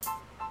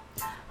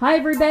Hi,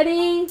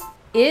 everybody.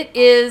 It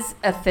is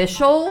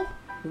official.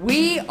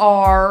 We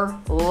are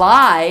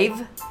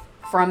live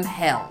from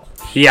hell.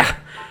 Yeah,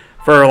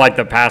 for like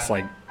the past,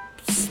 I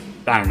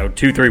don't know,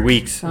 2-3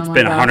 weeks. It's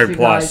been 100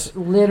 plus. Guys,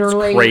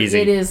 literally, it's crazy.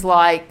 It is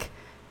like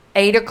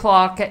 8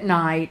 o'clock at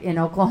night in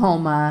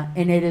Oklahoma,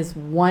 and it is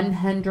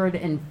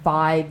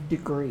 105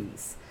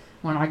 degrees.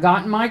 When I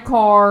got in my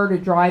car to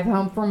drive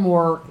home from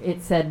work,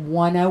 it said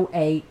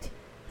 108.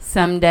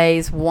 Some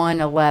days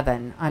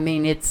 111. I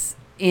mean, it's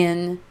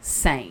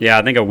insane. Yeah,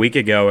 I think a week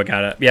ago it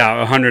got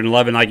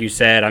 111, like you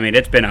said. I mean,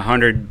 it's been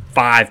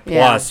 105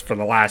 plus for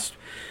the last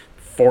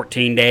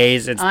 14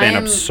 days. It's been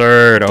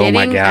absurd. Oh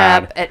my God. Getting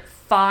up at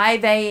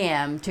 5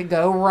 a.m. to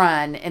go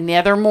run, and the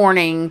other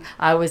morning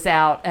I was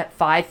out at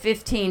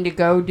 5:15 to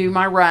go do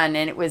my run,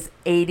 and it was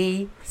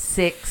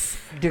 86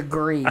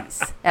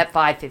 degrees at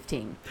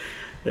 5:15.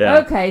 Yeah.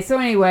 Okay, so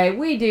anyway,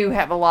 we do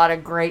have a lot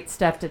of great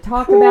stuff to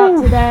talk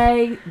about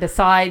today,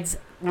 besides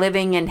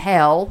living in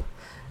hell.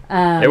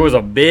 It was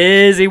a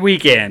busy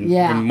weekend.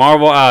 Yeah.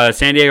 Marvel,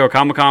 San Diego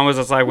Comic-Con was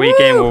this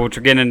weekend. We'll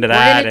get into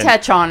that. We're going to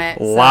touch on it.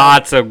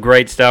 Lots of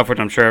great stuff, which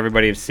I'm sure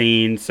everybody has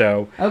seen.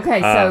 So okay,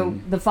 so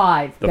the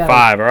five. The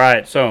five. All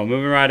right, so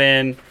moving right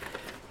in.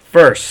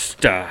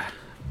 First,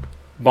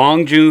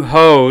 Bong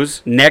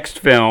Joon-ho's next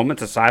film.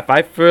 It's a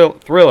sci-fi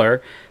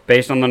thriller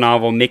based on the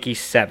novel Mickey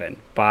 7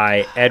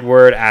 by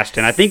Edward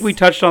Ashton. I think we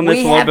touched on this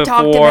a little bit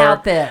before. We have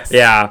talked about this.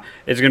 Yeah.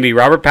 It's going to be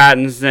Robert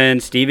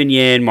Pattinson, Stephen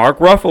Yin, Mark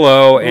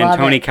Ruffalo, and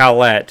Toni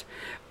Collette.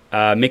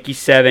 Mickey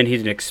 7,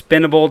 he's an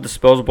expendable,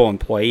 disposable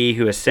employee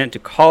who is sent to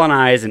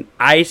colonize an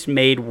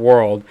ice-made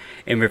world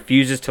and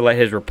refuses to let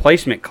his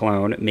replacement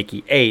clone,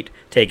 Mickey 8,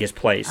 take his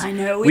place. I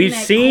know. We've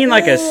seen cool?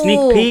 a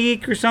sneak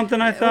peek or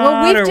something, I thought.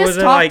 Well, we've just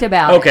talked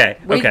about it.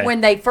 Okay. When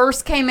they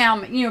first came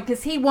out,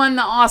 because he won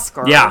the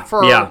Oscar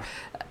for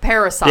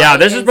Parasite. Yeah,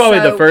 this is probably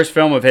the first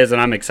film of his, and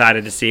I'm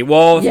excited to see.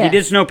 Well, he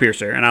did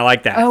Snowpiercer, and I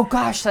like that. Oh,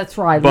 gosh, that's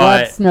right.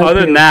 But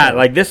other than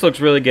that, this looks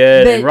really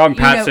good, and Robert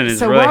Pattinson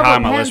is really high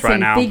on my list right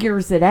now. Robert Pattinson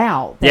figures it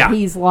out that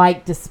he's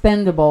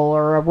disposable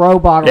or a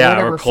robot or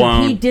whatever. Or a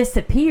clone. So he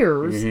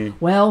disappears. Mm-hmm.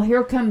 Well,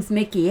 here comes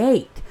Mickey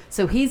 8.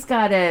 So he's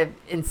got to,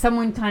 and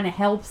someone kind of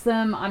helps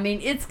them. I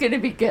mean, it's going to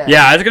be good.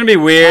 Yeah, it's going to be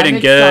weird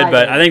and good,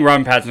 but I think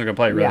Robert Pattinson's going to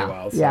play really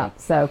well. So. Yeah,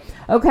 so,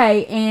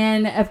 okay,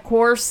 and of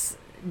course,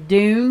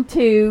 Dune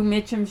 2,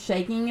 Mitchum's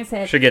shaking his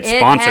head. Should get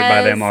sponsored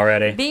by them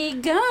already.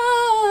 Begun.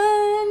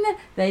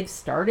 They've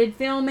started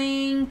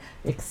filming.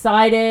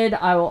 Excited.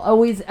 I will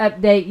always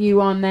update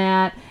you on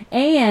that.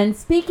 And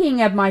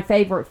speaking of my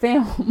favorite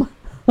film,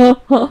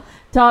 Top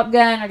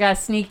Gun, I got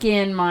to sneak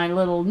in my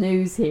little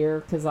news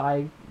here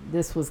because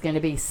this was going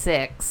to be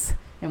 6,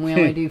 and we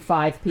only do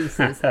 5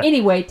 pieces.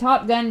 Anyway,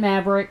 Top Gun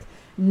Maverick.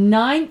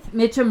 9th,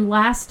 Mitchum,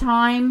 last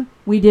time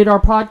we did our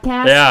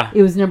podcast,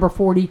 it was number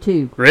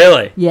 42.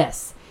 Really?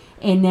 Yes.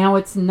 And now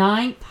it's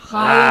 9th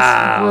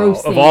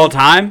highest grossing. Of all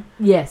time?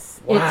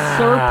 Yes. Wow. It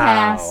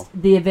surpassed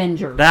The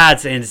Avengers.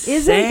 That's insane.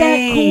 Isn't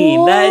that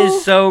cool? That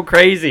is so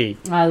crazy.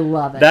 I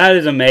love it. That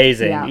is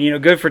amazing. Yeah.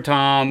 Good for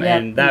Tom,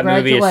 and that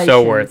movie is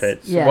so worth it.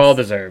 It's yes. well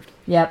deserved.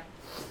 Yep.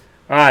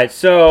 All right,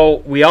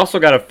 so we also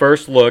got a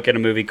first look at a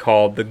movie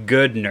called The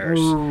Good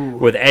Nurse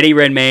with Eddie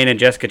Redmayne and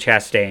Jessica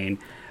Chastain.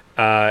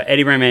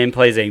 Eddie Redmayne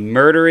plays a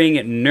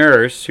murdering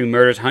nurse who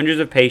murders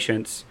hundreds of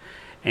patients,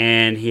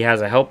 and he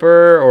has a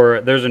helper, or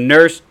there's a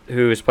nurse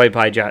who is played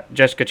by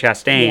Jessica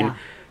Chastain,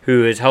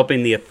 who is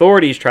helping the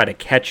authorities try to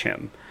catch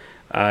him.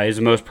 He's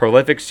the most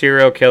prolific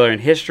serial killer in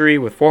history,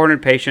 with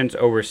 400 patients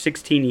over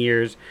 16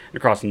 years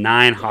across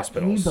 9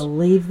 hospitals. Can you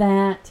believe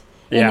that?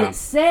 Yeah. And it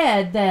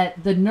said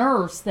that the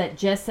nurse that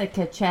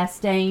Jessica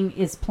Chastain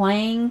is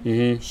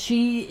playing,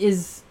 she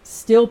is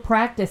still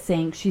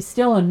practicing. She's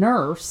still a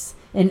nurse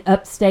in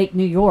upstate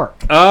New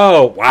York.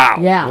 Oh, wow.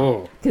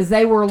 Yeah. Because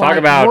they were talk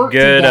about work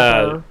good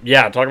together.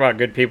 Talk about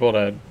good people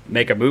to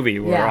make a movie.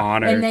 We're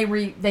honored. And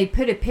they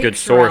put a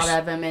picture out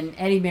of him, and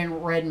Eddie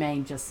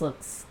Redmayne just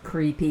looks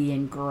creepy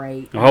and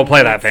great. He'll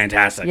play that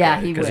fantastic. Yeah,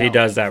 he will. Because he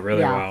does that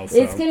really well. So.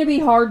 It's going to be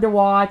hard to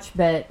watch,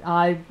 but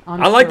I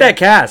like that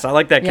cast. I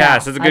like that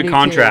cast. It's a good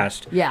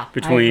contrast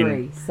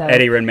between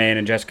Eddie Redmayne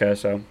and Jessica.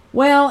 So.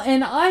 Well,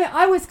 and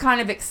I was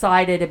kind of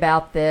excited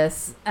about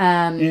this.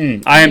 I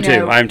am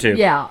too.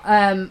 Yeah.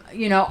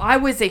 I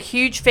was a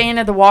huge fan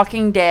of The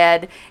Walking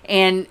Dead,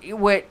 and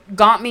what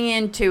got me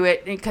into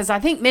it, because I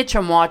think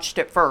Mitchum watched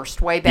it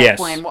first, way back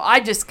when. Well, I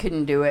just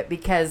couldn't do it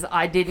because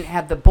I didn't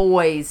have the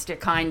boys to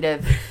kind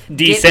of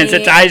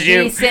desensitize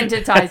you.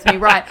 Desensitize me,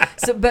 right.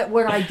 So, but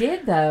what I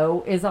did,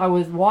 though, is I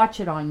would watch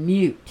it on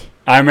mute.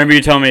 I remember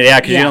you telling me,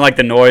 because you didn't like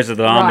the noise that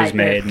the zombies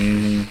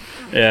made.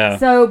 Yeah.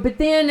 So, but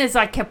then as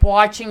I kept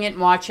watching it,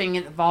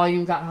 the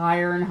volume got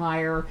higher and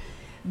higher.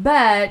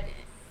 But,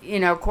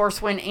 of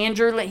course, when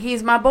Andrew,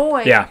 he's my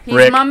boy. Yeah, he's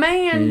Rick. my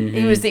man.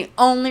 He was the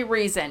only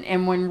reason.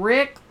 And when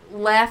Rick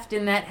left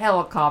in that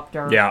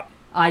helicopter,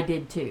 I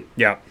did too.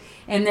 Yeah.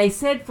 And they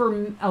said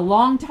for a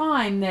long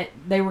time that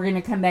they were going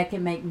to come back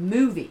and make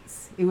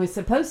movies. It was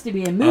supposed to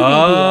be a movie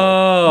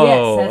deal.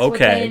 Yes, that's what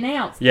they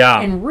announced.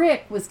 Yeah. And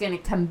Rick was going to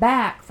come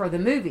back for the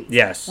movies.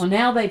 Yes. Well,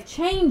 now they've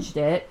changed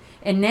it.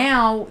 And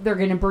now they're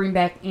going to bring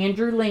back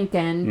Andrew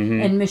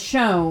Lincoln and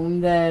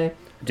Michonne, the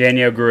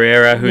Danielle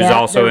Guerrera, who's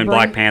also in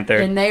Black Panther.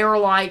 And they are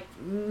like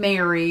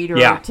married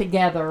or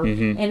together.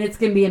 And it's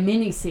going to be a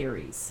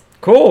mini-series.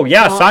 Cool.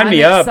 Yeah, sign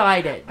me up. I'm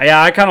excited.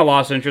 Yeah, I kind of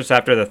lost interest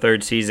after the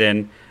 3rd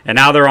season. And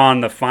now they're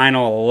on the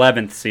final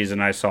 11th season,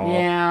 I saw.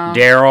 Yeah.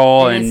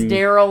 Daryl and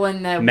Daryl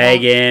and the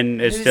Megan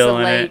is still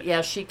in it.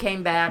 Yeah, she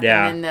came back.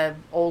 Yeah. And then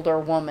the older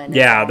woman.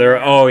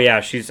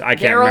 Yeah, she's, I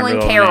can't remember the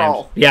names.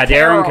 Carol. Yeah,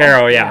 Daryl and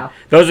Carol, yeah.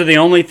 Those are the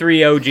only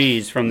 3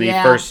 OGs from the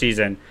first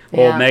season.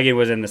 Well, Megan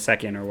was in the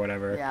 2nd or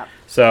whatever. Yeah.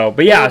 So,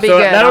 but yeah, so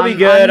that'll be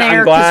good.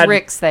 I'm glad.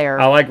 Rick's there.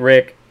 I like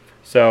Rick.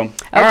 So,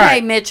 all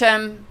right,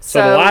 Mitchum.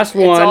 So the last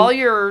one. It's all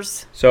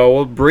yours. So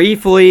we'll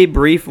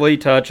briefly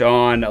touch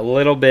on a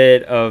little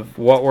bit of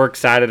what we're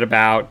excited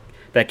about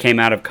that came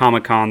out of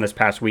Comic-Con this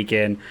past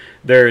weekend.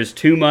 There's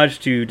too much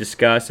to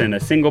discuss in a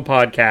single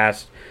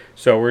podcast,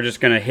 so we're just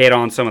going to hit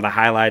on some of the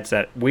highlights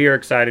that we are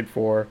excited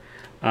for.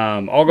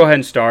 I'll go ahead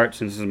and start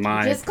since this is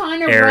my area. Just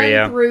kind of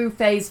run through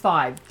Phase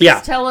 5.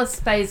 Just tell us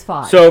Phase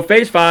 5. So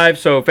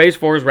Phase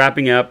 4 is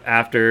wrapping up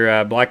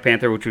after Black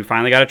Panther, which we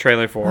finally got a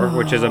trailer for,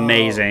 which is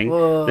amazing.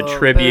 The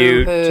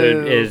tribute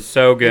is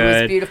so good.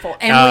 It was beautiful.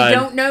 And we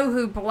don't know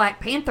who Black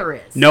Panther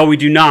is. No, we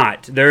do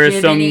not. There's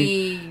some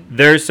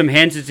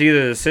hints it's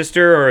either the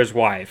sister or his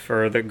wife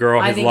or the girl,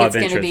 his love interest. I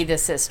think it's going to be the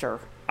sister.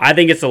 I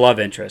think it's the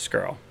love interest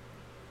girl.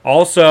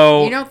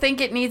 Also, you don't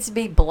think it needs to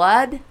be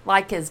blood,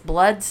 like his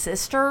blood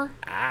sister?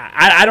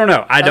 I don't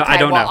know. I don't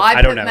know. I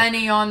don't know.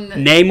 Money on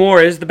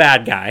Namor is the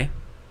bad guy,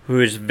 who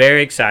is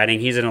very exciting.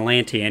 He's an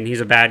Atlantean.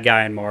 He's a bad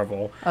guy in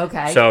Marvel.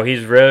 Okay. So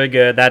he's really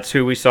good. That's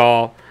who we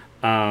saw.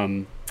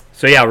 So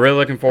yeah, really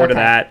looking forward to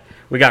that.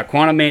 We got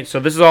Quantumania.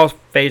 So this is all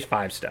Phase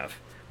 5 stuff.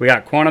 We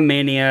got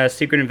Quantumania,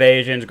 Secret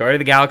Invasions,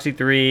 Guardians of the Galaxy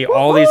 3.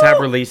 All these have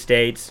release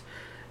dates.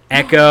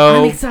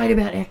 Echo. I'm excited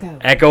about Echo.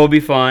 Echo will be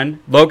fun.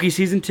 Loki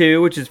Season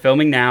 2, which is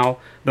filming now.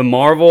 The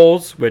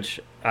Marvels, which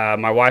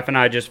my wife and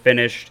I just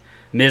finished.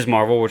 Ms.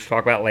 Marvel, which we'll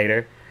talk about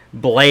later.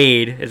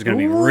 Blade is going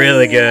to be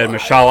really good.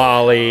 Mashallah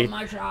Ali.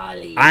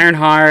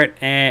 Ironheart.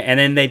 And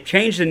then they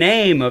changed the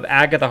name of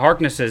Agatha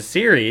Harkness's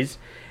series.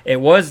 It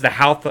was the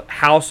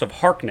House of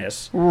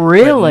Harkness.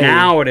 Really? But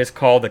now it is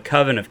called the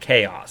Coven of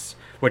Chaos,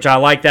 which I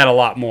like that a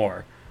lot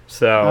more.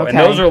 So, and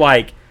those are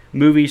like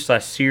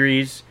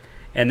movies/series.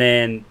 And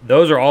then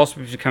those are all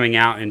supposed to be coming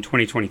out in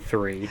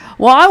 2023.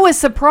 Well, I was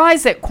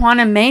surprised that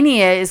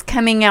Quantumania is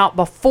coming out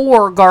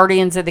before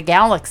Guardians of the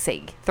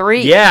Galaxy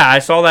 3. Yeah, I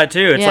saw that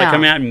too. It's like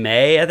coming out in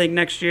May, I think,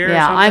 next year.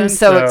 Yeah, I'm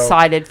so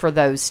excited for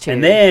those two.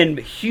 And then,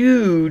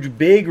 huge,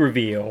 big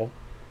reveal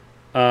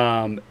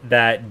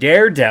that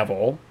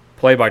Daredevil,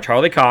 played by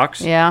Charlie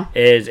Cox,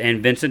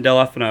 and Vincent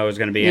D'Onofrio is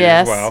going to be in it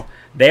as well.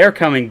 They're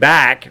coming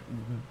back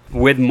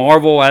with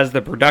Marvel as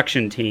the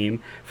production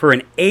team for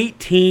an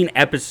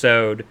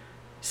 18-episode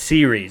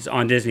series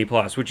on Disney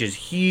Plus, which is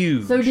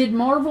huge. So did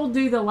Marvel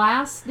do the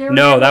last Daredevil?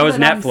 No, that was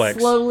Netflix. I'm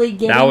slowly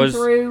getting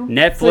through.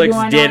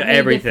 Netflix did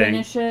everything.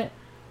 Finish it?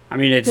 I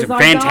mean, it's a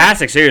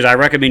fantastic series. I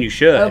recommend you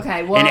should.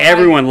 Okay, well, and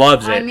everyone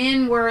loves it. I'm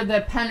in where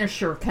the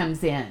Punisher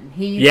comes in.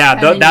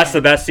 That's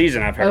the best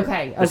season I've heard.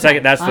 Okay, that's the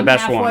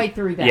best one. I'm halfway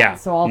through that,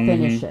 so I'll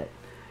finish it.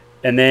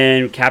 And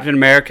then Captain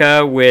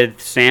America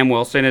with Sam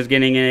Wilson is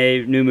getting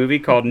a new movie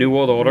called New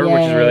World Order,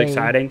 which is really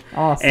exciting.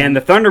 Awesome. And the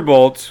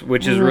Thunderbolts,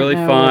 which is really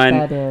fun.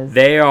 What that is.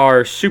 They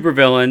are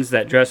supervillains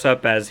that dress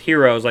up as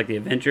heroes like the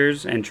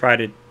Avengers and try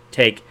to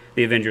take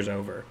the Avengers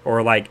over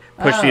or like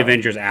push the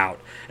Avengers out.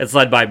 It's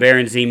led by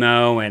Baron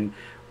Zemo and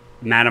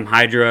Madam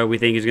Hydra. We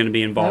think is going to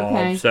be involved.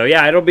 Okay. So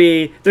yeah, it'll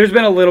be. There's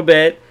been a little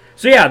bit.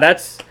 So yeah,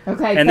 that's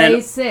okay. And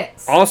Phase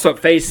 6. Also,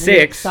 Phase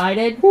 6.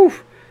 Excited. Whew,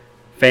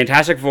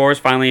 Fantastic Four is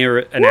finally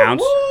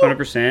announced,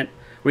 100%.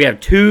 We have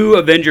 2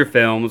 Avenger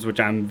films, which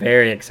I'm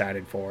very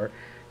excited for.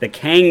 The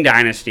Kang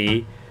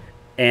Dynasty,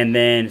 and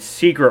then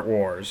Secret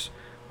Wars,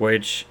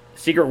 which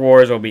Secret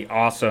Wars will be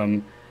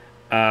awesome.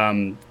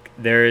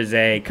 There is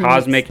a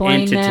cosmic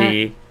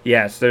entity. That?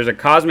 Yes, there's a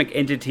cosmic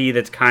entity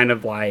that's kind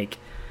of like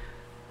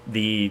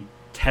the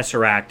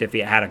Tesseract if he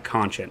had a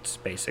conscience,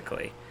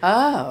 basically.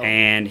 Oh.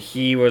 And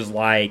he was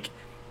like,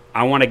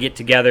 I want to get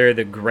together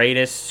the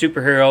greatest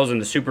superheroes and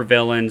the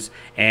supervillains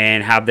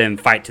and have them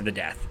fight to the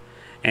death.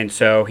 And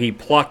so he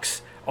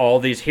plucks all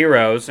these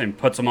heroes and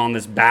puts them on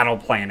this battle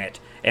planet,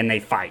 and they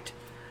fight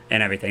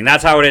and everything.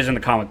 That's how it is in the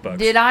comic books.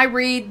 Did I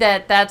read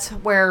that that's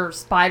where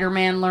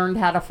Spider-Man learned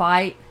how to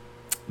fight?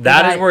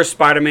 That is where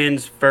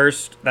Spider-Man's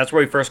first... That's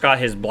where he first got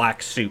his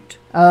black suit.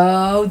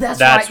 Oh, that's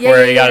right. That's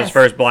where he got his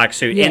first black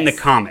suit in the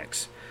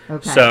comics.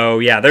 Okay. So,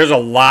 yeah, there's a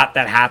lot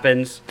that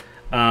happens.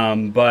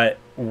 But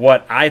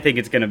what I think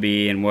it's going to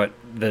be, and what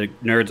the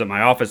nerds at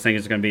my office think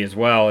it's going to be as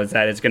well, is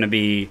that it's going to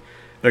be,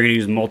 they're going to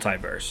use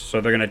multiverse.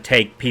 So they're going to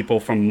take people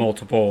from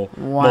multiple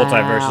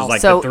multiverses,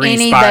 like the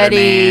 3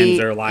 Spider-Mans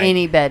or like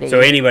anybody. So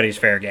anybody's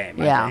fair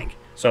game, I think.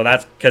 So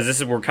that's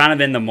because we're kind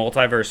of in the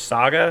multiverse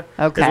saga,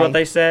 is what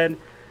they said.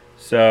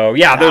 So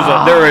yeah,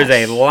 there is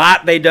a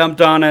lot they dumped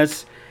on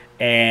us.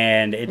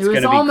 And it's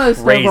going to be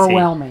almost crazy.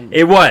 Overwhelming.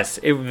 It was.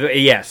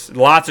 Yes,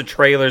 lots of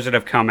trailers that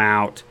have come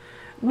out.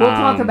 We'll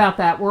talk about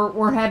that.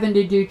 We're having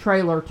to do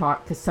trailer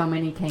talk because so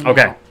many came out.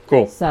 Okay,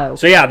 cool. So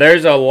yeah,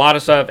 there's a lot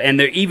of stuff, and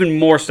there even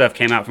more stuff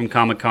came out from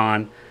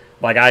Comic-Con.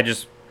 Like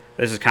this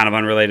is kind of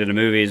unrelated to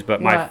movies,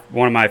 but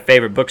one of my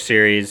favorite book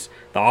series,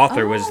 the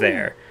author was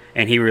there,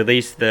 and he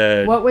released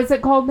what was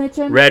it called,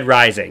 Mitchum? Red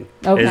Rising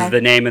is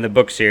the name of the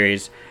book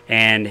series,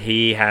 and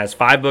he has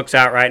 5 books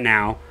out right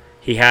now.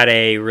 He had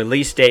a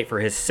release date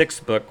for his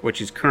 6th book, which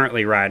he's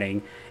currently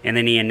writing, and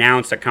then he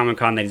announced at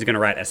Comic-Con that he's going to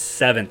write a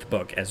 7th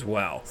book as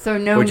well. So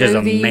no which movies? Is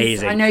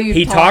amazing. I know you've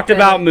He talked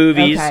about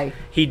movies. Okay.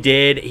 He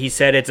did. He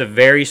said it's a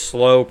very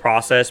slow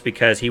process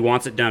because he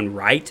wants it done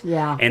right,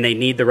 and they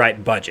need the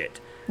right budget.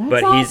 That's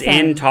but he's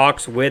in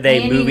talks with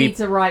a movie. He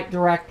needs a right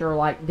director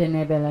like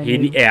Denis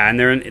Villeneuve. And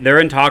they're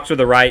in talks with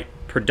the right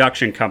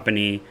production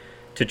company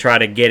to try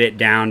to get it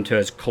down to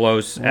as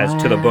close as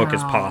to the book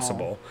as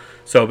possible.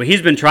 So, but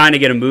he's been trying to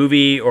get a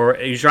movie, or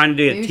he's trying to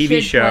do a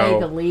TV show. Play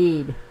the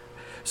lead.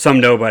 Some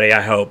nobody,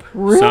 I hope.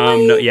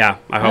 Really? I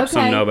hope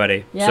some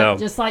nobody. Yeah, so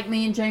just like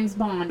me and James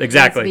Bond.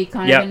 Exactly. It needs to be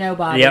kind of a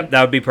nobody. Yep,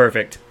 that would be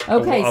perfect.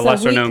 Okay, a so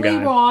lesser known weekly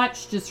guy.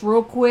 watch, just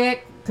real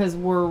quick, because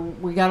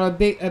we got a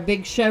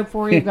big show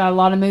for you. We've got a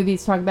lot of movies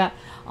to talk about.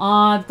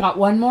 I've got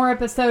one more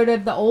episode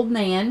of The Old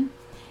Man.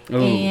 Ooh.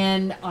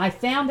 And I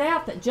found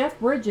out that Jeff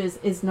Bridges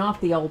is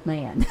not the old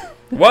man.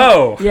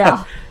 Whoa!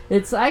 Yeah.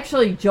 It's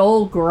actually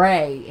Joel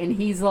Grey, and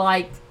he's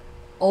like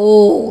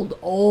old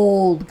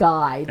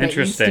guy that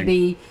used to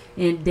be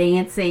in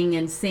dancing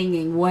and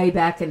singing way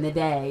back in the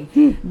day.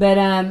 But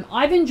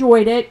I've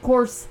enjoyed it. Of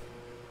course,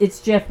 it's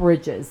Jeff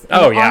Bridges.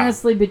 And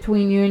honestly,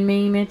 between you and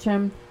me,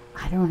 Mitchum,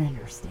 I don't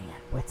understand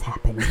what's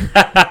happening.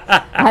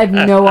 I have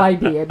no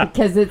idea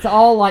because it's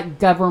all like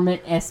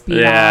government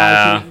espionage.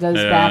 And it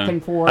goes back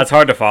and forth. That's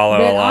hard to follow.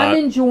 But a lot.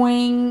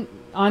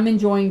 I'm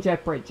enjoying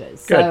Jeff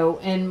Bridges. Good. So,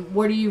 and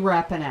what are you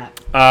wrapping up?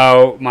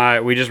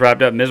 We just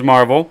wrapped up Ms.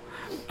 Marvel.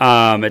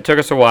 It took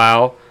us a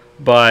while,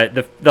 but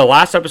the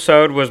last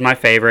episode was my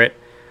favorite.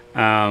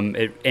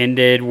 It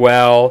ended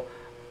well.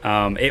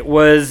 It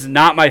was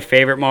not my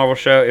favorite Marvel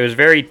show. It was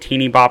very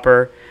teeny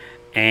bopper,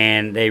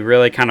 and they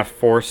really kind of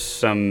forced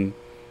some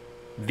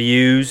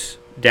views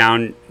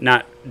down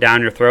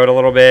your throat a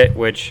little bit,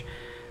 which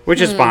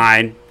is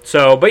fine.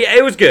 So, but yeah,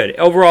 it was good.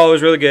 Overall, it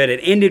was really good.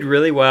 It ended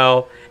really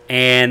well.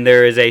 And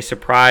there is a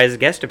surprise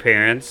guest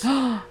appearance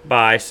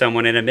by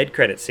someone in a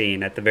mid-credit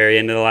scene at the very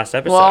end of the last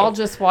episode. Well, I'll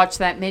just watch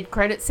that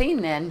mid-credit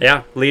scene then.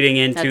 Yeah, leading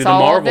into That's the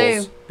all I'll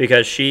Marvels. do.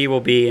 Because she will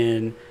be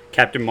in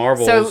Captain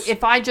Marvel's. So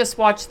if I just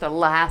watch the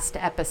last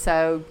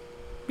episode...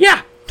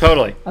 Yeah,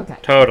 totally. Okay.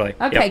 Totally.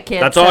 Okay, yep.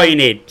 kids. That's all you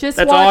need. Just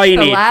That's watch all you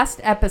the need. last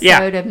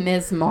episode of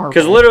Ms. Marvel.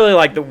 Because literally,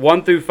 like, the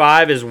 1 through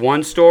 5 is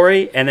one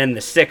story, and then the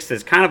 6th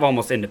is kind of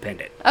almost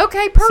independent.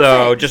 Okay, perfect.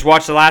 So just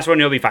watch the last one,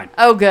 you'll be fine.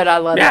 Oh, good. I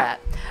love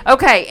that.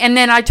 Okay, and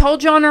then I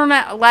told you on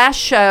our last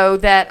show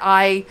that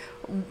I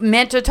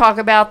meant to talk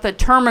about the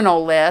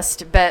terminal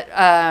list, but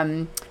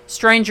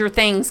Stranger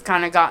Things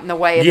kind of got in the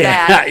way of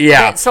that.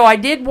 Yeah. So I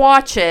did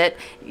watch it,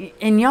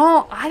 and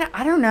y'all,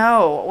 I don't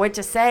know what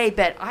to say,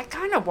 but I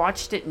kind of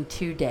watched it in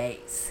 2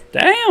 days.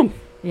 Damn.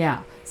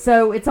 Yeah.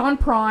 So it's on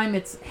Prime.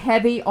 It's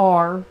heavy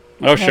R.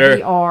 Oh, heavy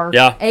sure. R.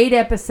 Yeah. 8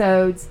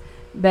 episodes,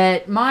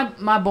 but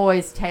my boy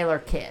is Taylor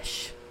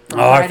Kish.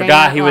 Oh, I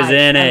forgot he was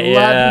in it. I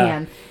love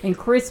him. And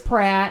Chris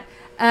Pratt.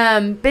 But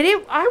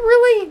I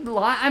really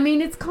like. I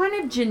mean, it's kind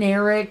of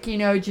generic,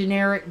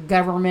 generic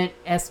government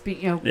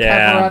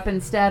cover up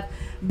and stuff.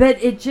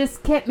 But it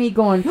just kept me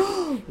going.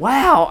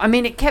 Wow! I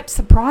mean, it kept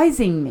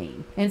surprising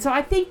me, and so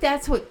I think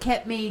that's what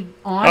kept me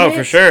on. Oh,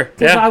 for sure.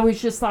 Because I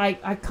was just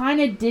like, I kind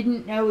of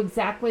didn't know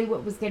exactly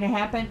what was going to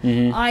happen.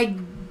 Mm-hmm. I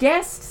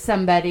guessed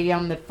somebody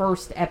on the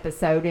first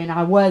episode, and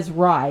I was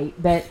right,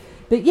 but.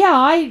 But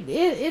yeah,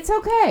 it's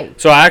okay.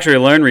 So I actually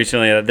learned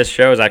recently that this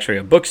show is actually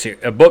a book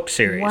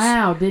series.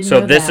 Wow, didn't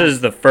know So this that.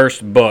 is the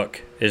first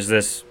book, is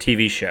this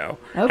TV show.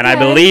 Okay. And I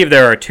believe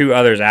there are 2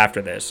 others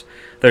after this.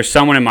 There's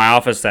someone in my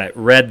office that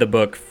read the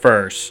book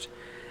first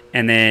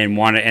and then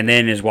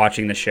is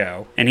watching the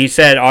show. And he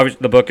said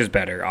the book is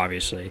better,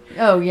 obviously.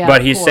 Oh, yeah.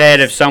 But he said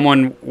if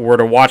someone were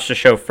to watch the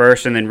show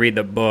first and then read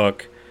the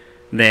book,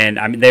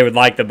 then they would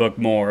like the book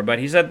more. But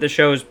he said the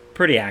show is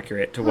pretty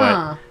accurate to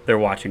what they're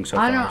watching so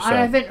far. I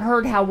haven't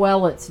heard how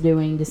well it's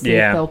doing to see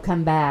if they'll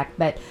come back.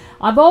 But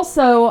I've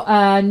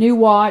also new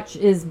watch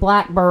is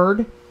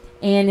Blackbird,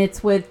 and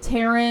it's with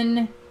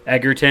Taron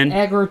Egerton,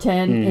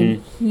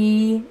 and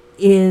he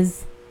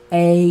is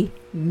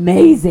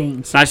amazing.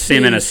 It's nice to see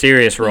him in a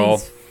serious role.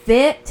 He's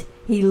fit.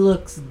 He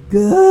looks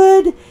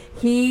good.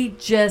 He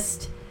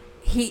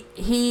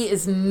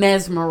is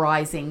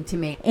mesmerizing to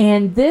me.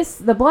 And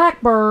the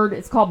Blackbird,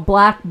 it's called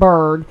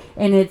Blackbird,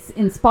 and it's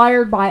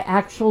inspired by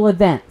actual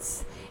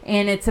events.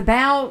 And it's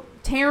about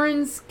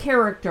Taron's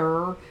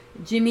character,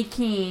 Jimmy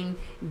King,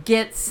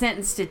 gets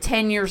sentenced to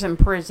 10 years in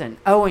prison.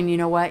 Oh, and you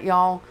know what,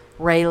 y'all?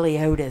 Ray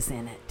Liotta's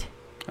in it.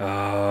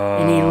 Oh.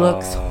 And he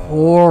looks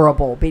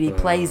horrible, but he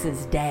plays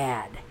his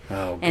dad.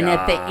 Oh, and God.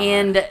 at the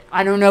end,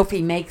 I don't know if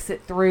he makes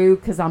it through,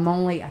 because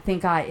I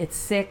think it's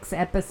 6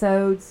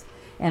 episodes.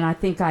 and I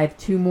think I have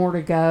 2 more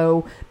to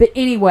go. But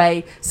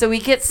anyway, so he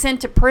gets sent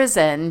to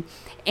prison,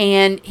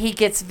 and he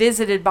gets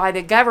visited by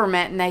the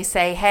government, and they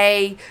say,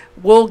 hey,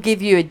 we'll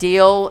give you a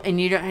deal, and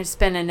you don't have to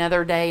spend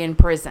another day in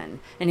prison.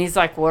 And he's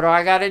like, what do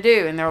I got to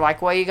do? And they're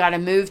like, well, you got to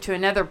move to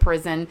another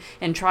prison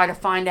and try to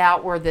find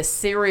out where the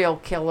serial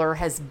killer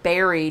has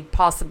buried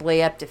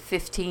possibly up to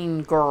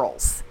 15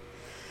 girls.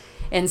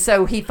 And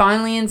so he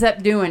finally ends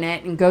up doing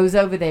it and goes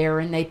over there,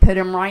 and they put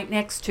him right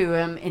next to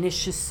him. And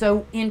it's just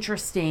so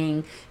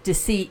interesting to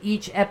see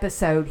each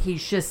episode.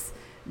 He's just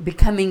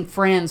becoming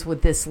friends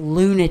with this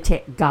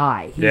lunatic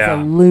guy. He's a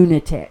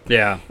lunatic.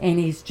 Yeah. And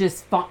he's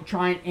just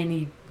trying, and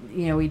he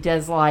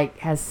does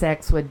has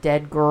sex with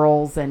dead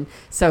girls. And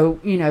so,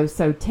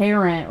 so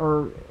Tarrant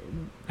or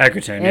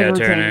Egerton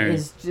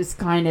is just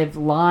kind of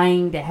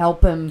lying to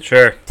help him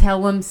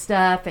tell him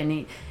stuff.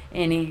 And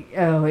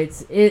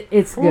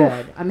it's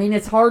good. I mean,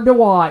 it's hard to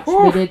watch,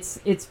 but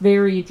it's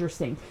very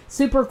interesting.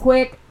 Super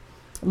quick.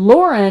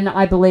 Lauren,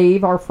 I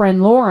believe, our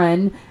friend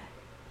Lauren,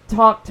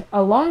 talked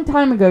a long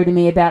time ago to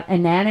me about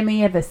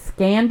Anatomy of a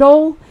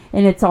Scandal,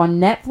 and it's on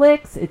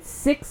Netflix. It's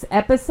 6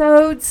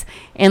 episodes,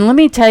 and let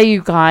me tell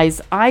you guys,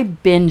 I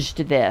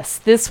binged this.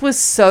 This was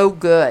so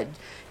good.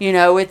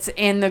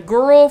 And the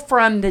girl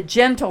from The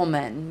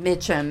Gentleman,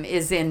 Mitchum,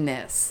 is in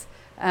this,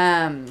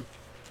 and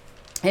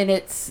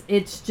it's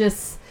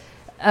just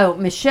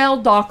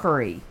Michelle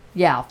Dockery.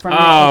 Yeah. From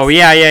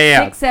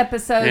 6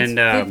 episodes, and,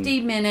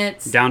 50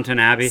 minutes. Downton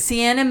Abbey.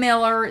 Sienna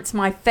Miller. It's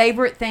my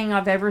favorite thing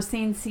I've ever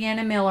seen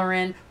Sienna Miller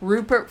in.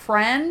 Rupert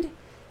Friend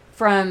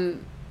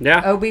from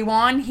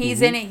Obi-Wan.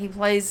 He's in it. He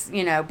plays,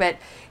 but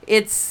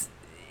it's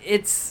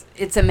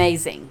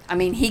amazing. I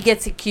mean, he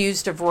gets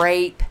accused of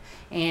rape,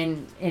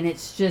 and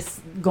it's just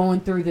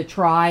going through the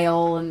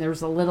trial, and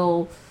there's a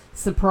little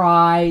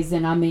surprise,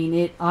 and I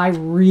mean, I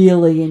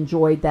really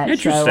enjoyed that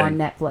show on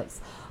Netflix.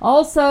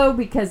 Also,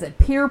 because of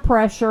peer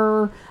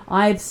pressure,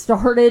 I've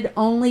started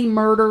Only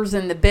Murders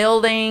in the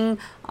Building.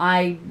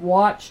 I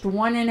watched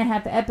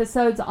 1.5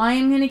 episodes. I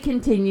am going to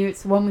continue.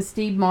 It's the one with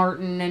Steve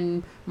Martin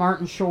and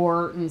Martin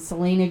Short and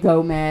Selena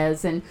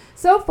Gomez. And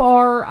so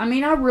far, I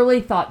mean, I really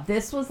thought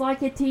this was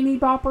like a teeny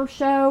bopper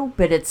show,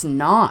 but it's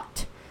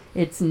not.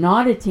 It's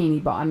not a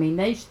teeny bop. I mean,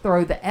 they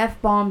throw the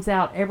F-bombs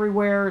out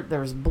everywhere.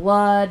 There's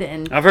blood.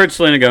 And I've heard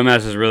Selena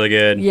Gomez is really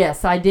good.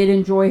 Yes, I did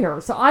enjoy her.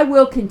 So I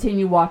will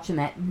continue watching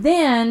that.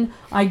 Then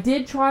I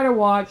did try to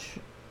watch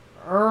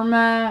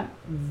Irma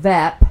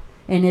Vep,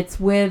 and it's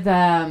with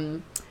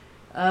Michael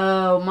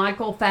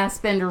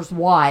Fassbender's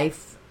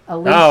wife,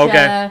 Alicia. Oh,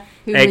 okay.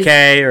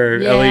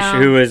 Alicia,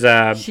 who is...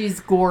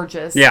 she's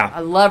gorgeous. Yeah. I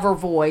love her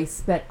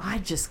voice, but I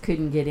just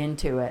couldn't get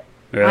into it.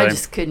 Really? I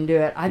just couldn't do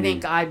it. I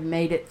think I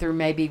made it through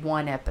maybe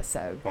 1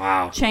 episode.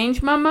 Wow.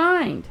 Changed my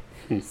mind.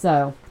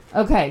 So,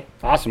 okay.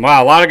 Awesome.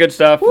 Wow, a lot of good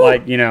stuff. Woo.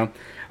 All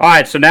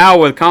right, so now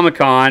with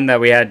Comic-Con that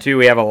we had too,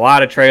 we have a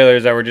lot of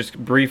trailers that we're just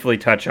briefly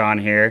touch on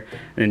here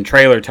in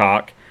trailer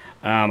talk.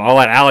 I'll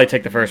let Allie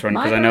take the first one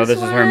because I know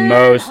this is her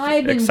most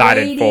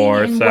excited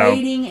for. So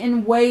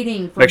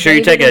waiting for make sure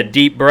you take a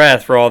deep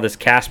breath for all this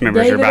cast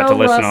members you're about to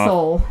listen off.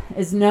 Russell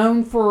is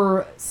known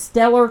for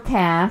stellar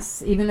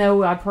casts, even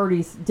though I've heard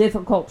he's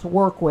difficult to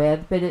work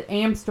with. But at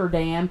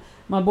Amsterdam,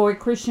 my boy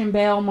Christian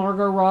Bale,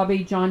 Margot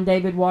Robbie, John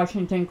David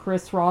Washington,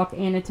 Chris Rock,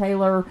 Anya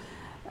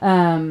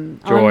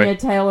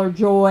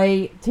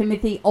Taylor-Joy,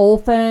 Timothy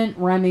Olyphant,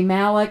 Rami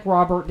Malek,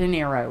 Robert De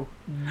Niro.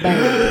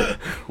 Bam.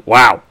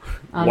 Wow.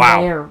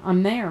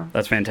 I'm there.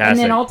 That's fantastic. And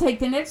then I'll take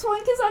the next one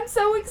because I'm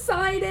so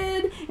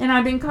excited. And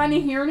I've been kind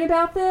of hearing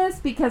about this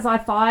because I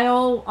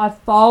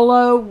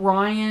follow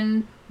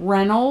Ryan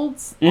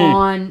Reynolds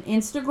on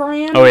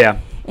Instagram. Oh, yeah.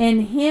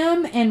 And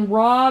him and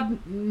Rob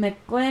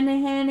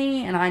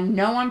McElhenney, and I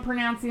know I'm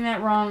pronouncing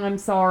that wrong, I'm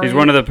sorry. He's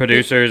one of the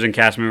producers and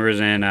cast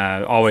members in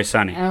Always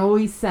Sunny.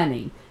 Always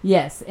Sunny,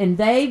 yes. And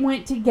they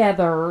went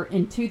together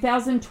in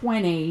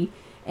 2020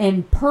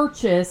 and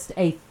purchased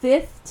a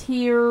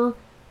 5th-tier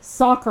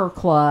soccer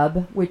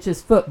club, which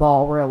is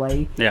football,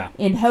 really,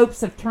 in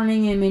hopes of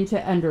turning them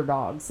into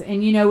underdogs.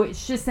 And,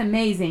 it's just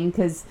amazing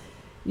because,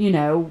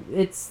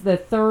 it's the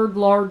 3rd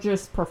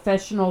largest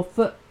professional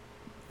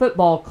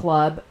football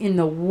club in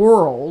the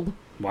world.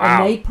 Wow.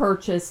 And they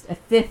purchased a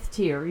 5th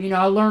tier.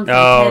 I learned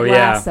from Ted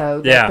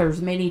Lasso that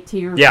there's many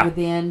tiers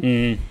within.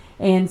 Mm-hmm.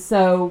 And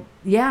so,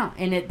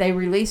 they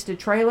released a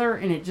trailer,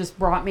 and it just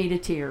brought me to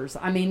tears.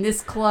 I mean,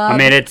 this club... I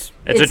mean, it's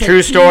a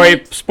true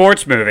story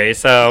sports movie,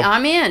 so...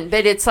 I'm in,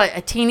 but it's like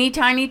a teeny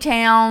tiny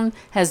town,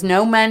 has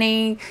no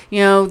money.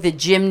 The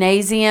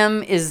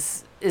gymnasium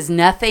is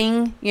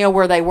nothing,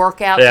 where they work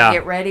out to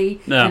get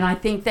ready. Yeah. And I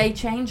think they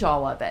change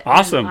all of it.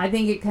 Awesome. And I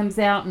think it comes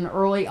out in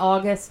early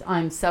August.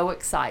 I'm so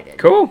excited.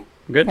 Cool.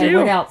 Good deal.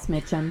 What else,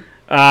 Mitchum?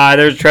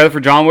 There's a trailer for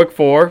John Wick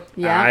 4.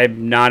 Yeah.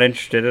 I'm not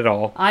interested at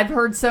all. I've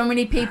heard so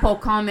many people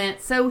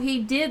comment, so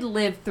he did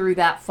live through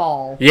that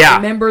fall. Yeah.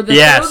 Remember the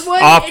third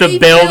one? Off the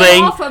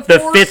building, the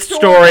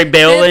 5th-story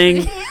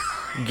building.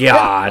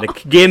 God,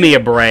 give me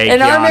a break.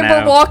 And I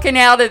remember walking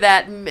out of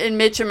that, and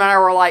Mitch and I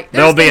were like,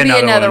 there'll be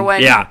another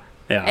one. Yeah.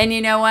 And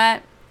you know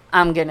what?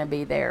 I'm going to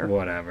be there.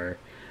 Whatever.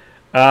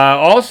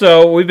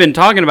 Also, we've been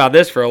talking about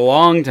this for a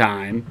long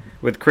time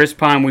with Chris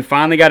Pine. We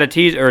finally got a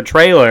teaser or a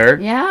trailer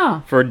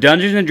Yeah. for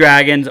Dungeons and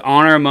Dragons: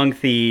 Honor Among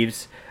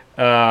Thieves.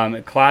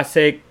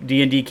 Classic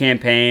D&D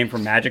campaign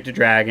from Magic to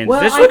Dragons.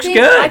 Well, This looks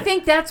good. I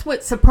think that's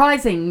what's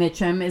surprising,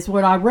 Mitchum, is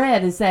what I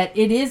read, is that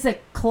it is a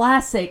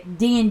classic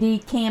D&D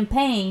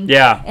campaign.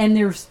 Yeah. And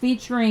there's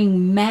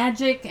featuring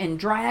magic and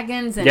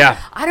dragons. And Yeah.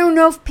 I don't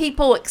know if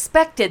people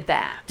expected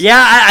that.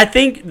 Yeah, I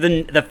think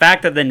the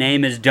fact that the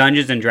name is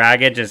Dungeons and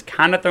Dragons is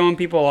kind of throwing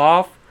people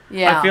off.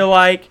 Yeah. I feel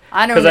like.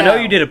 I don't Because I know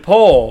know. you did a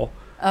poll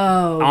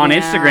on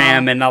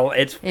Instagram, and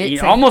it's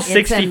It's almost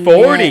it's a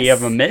 60-40 miss.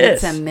 of a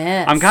miss. It's a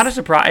miss. I'm kind of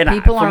surprised. And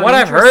People from aren't what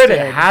I've heard, it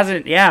interested.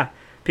 hasn't. Yeah,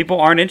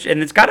 people aren't interested,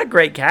 and it's got a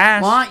great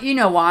cast. Well, you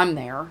know why I'm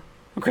there.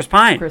 Chris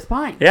Pine. Chris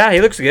Pine. Yeah,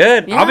 he looks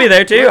good. Yeah, I'll be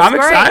there too. looks I'm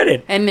great.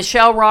 excited. And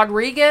Michelle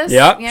Rodriguez.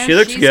 Yep, yeah, she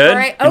looks she's good.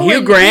 Great. And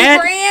Hugh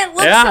Grant. Hugh Grant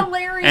looks Yeah,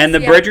 hilarious. and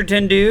the yeah.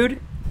 Bridgerton dude.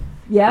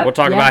 Yep, We'll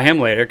talk yep. about him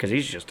later because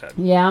he's just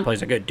Yeah.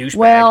 plays a good douchebag.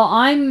 Well,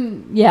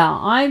 and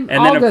I'll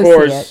then of go see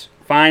course, it.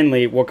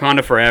 finally,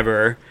 Wakanda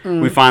Forever.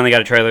 We finally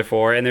got a trailer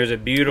for, it, and there's a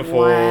beautiful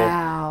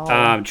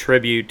Wow.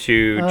 tribute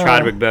to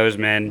Chadwick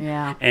Boseman.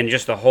 Yeah. And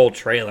just the whole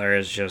trailer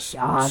is just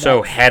God,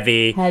 so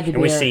heavy. had to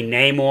And we be see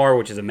Namor,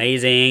 which is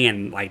amazing,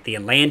 and like the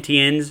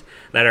Atlanteans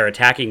that are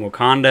attacking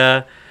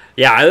Wakanda.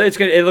 Yeah, it's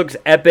good. It looks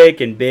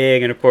epic and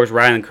big, and of course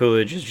Ryan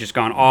Coolidge has just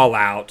gone all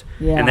out,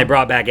 Yeah. and they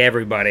brought back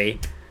everybody.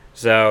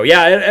 So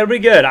yeah, it'll be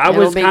good. I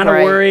It'll was be kind of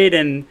great.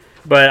 worried,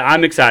 but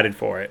I'm excited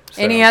for it.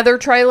 So. Any other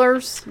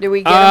trailers? Do we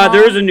get them all?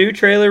 There was a new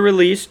trailer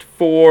released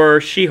for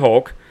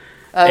She-Hulk,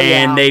 Oh,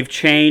 and yeah. they've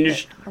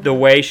changed the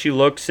way she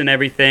looks and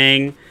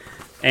everything,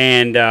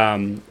 and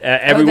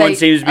everyone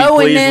seems to be and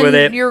pleased then with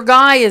it. your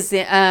guy is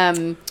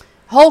in,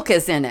 Hulk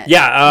is in it.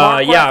 Yeah,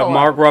 Ruffalo.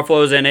 Mark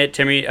Ruffalo's in it.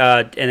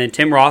 And then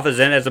Tim Roth is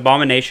in it as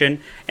Abomination,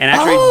 and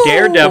actually Oh!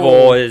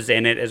 Daredevil is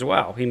in it as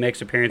well. He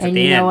makes an appearance at And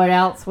the you know end. what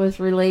else was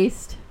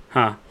released?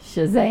 Huh?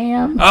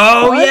 Shazam.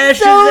 Oh I'm yeah,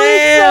 so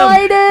Shazam!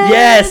 excited.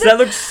 Yes, that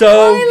looks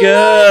so I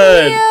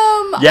good. love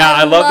him. Yeah,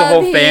 I love the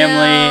whole him.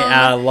 family.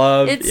 I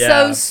love. It's yeah.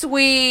 so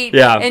sweet.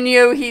 Yeah. And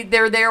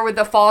they're there with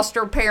the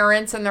foster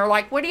parents, and they're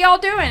like, "What are y'all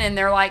doing?" And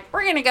they're like,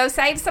 "We're gonna go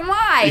save some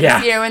lives."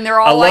 Yeah. And they're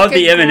I all love like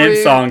the a Eminem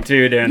group. song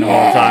too during the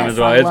whole time as Yes,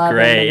 well. I It's love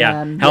great. Yeah,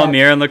 Eminem. Helen Yep.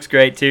 Mirren looks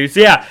great too. So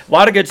yeah, a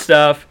lot of good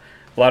stuff.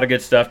 A lot of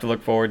good stuff to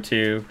look forward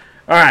to.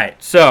 All right,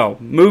 so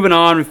moving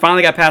on. We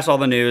finally got past all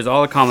the news,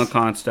 all the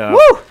Comic-Con stuff.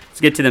 Woo! Let's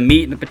get to the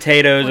meat and the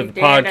potatoes We of the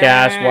did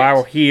podcast it. while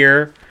we're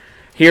here.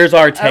 Here's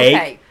our take.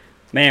 Okay.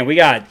 Man, we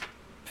got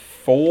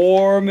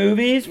 5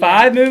 movies to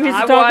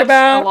I talk watched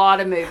about. a lot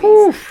of movies,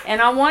 Oof.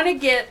 and I want to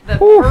get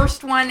the Oof.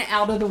 first one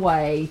out of the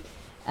way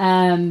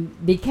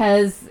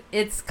because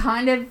it's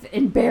kind of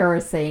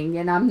embarrassing,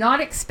 and I'm not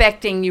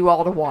expecting you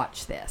all to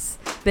watch this,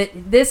 but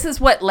this is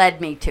what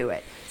led me to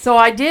it. So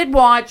I did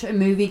watch a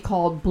movie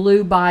called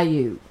Blue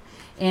Bayou.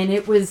 And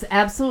it was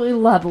absolutely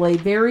lovely,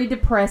 very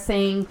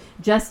depressing.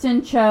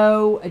 Justin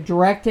Cho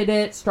directed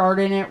it, starred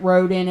in it,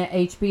 wrote in it,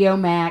 HBO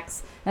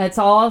Max. That's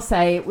all I'll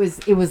say. It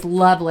was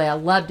lovely. I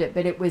loved it,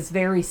 but it was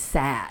very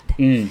sad.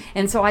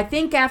 And so I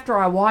think after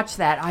I watched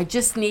that, I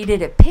just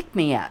needed a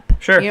pick-me-up.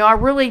 Sure. I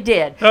really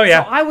did. Oh,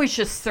 yeah. So I was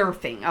just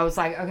surfing. I was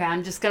like, okay,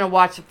 I'm just going to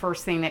watch the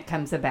first thing that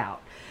comes about.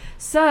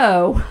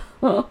 So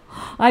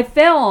I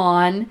fell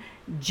on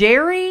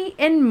Jerry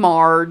and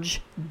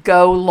Marge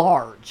Go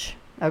Large.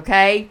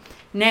 Okay?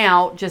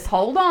 Now, just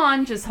hold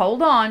on.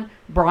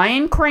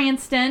 Bryan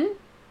Cranston.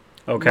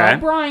 Okay. Love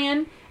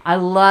Bryan. I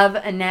love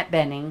Annette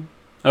Bening.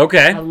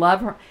 Okay. I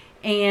love her.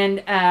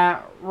 And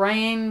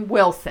Rainn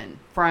Wilson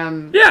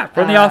from The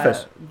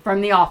Office.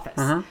 From The Office.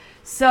 Uh-huh.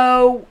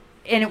 So,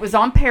 and it was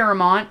on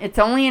Paramount. It's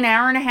only an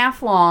hour and a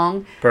half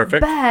long. Perfect.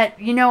 But,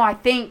 I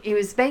think it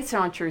was based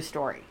on a true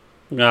story.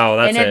 No,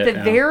 that's And at it.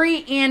 the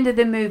very end of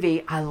the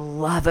movie, I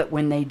love it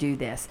when they do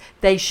this.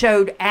 They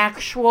showed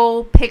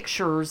actual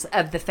pictures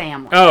of the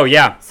family. Oh,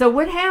 yeah. So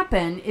what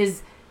happened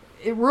is,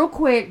 real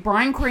quick,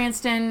 Bryan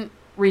Cranston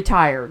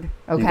retired,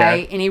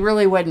 okay? And he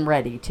really wasn't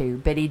ready to,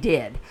 but he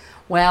did.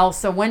 Well,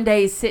 so one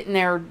day he's sitting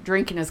there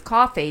drinking his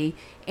coffee,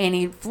 and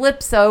he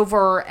flips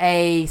over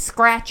a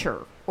scratcher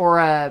or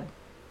a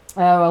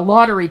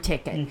lottery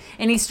ticket.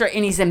 And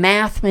he's a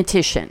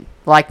mathematician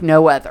like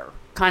no other,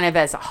 kind of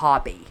as a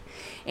hobby.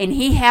 And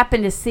he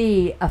happened to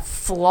see a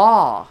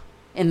flaw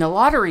in the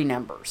lottery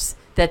numbers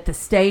that the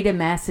state of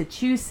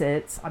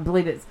Massachusetts, I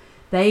believe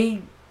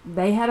they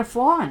had a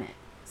flaw in it.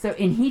 So,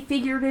 and he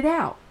figured it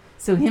out.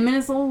 So him and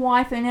his little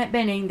wife, Annette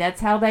Bening, that's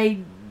how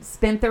they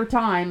spent their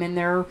time, and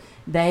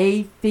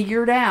they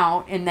figured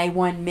out, and they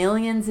won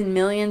millions and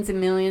millions and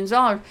millions of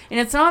dollars.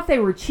 And it's not they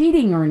were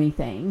cheating or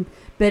anything,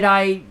 but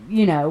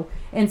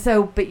and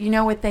so, but you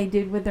know what they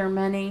did with their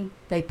money?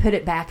 They put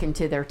it back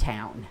into their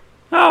town.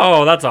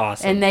 Oh, that's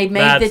awesome. And they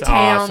made the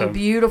town awesome.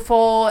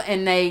 beautiful,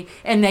 and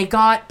they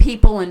got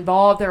people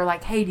involved. They're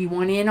like, hey, do you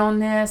want in on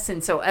this?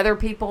 And so other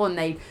people, and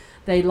they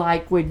They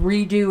would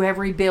redo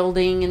every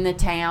building in the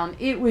town.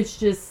 It was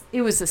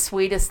the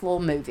sweetest little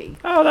movie.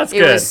 Oh, that's it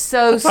good. It was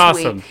so that's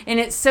sweet. Awesome.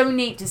 And it's so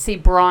neat to see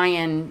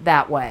Brian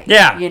that way.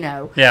 Yeah.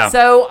 Yeah.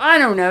 So, I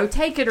don't know.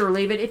 Take it or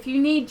leave it. If you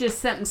need just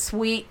something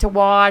sweet to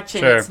watch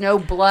and it's no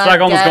blood. It's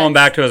like almost guts. going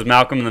back to his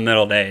Malcolm in the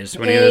Middle days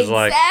when he was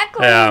like.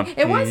 Exactly. Yeah.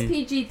 It was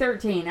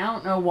PG-13. I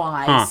don't know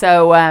why. Huh.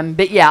 So,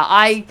 but yeah,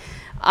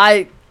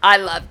 I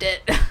loved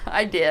it.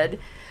 I did.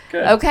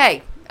 Good.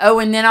 Okay. Oh,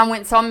 and then I went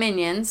and saw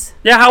Minions.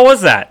 Yeah, how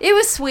was that? It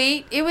was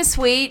sweet.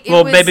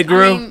 Little Baby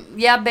Gru?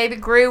 Yeah, Baby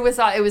Gru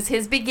it was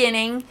his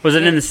beginning. Was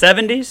it in the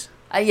 70s?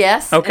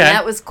 Yes. Okay. And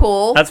that was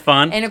cool. That's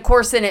fun. And of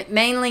course, then it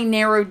mainly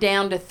narrowed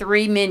down to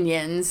 3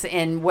 minions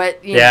and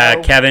what, you Yeah,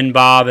 know. Kevin,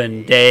 Bob,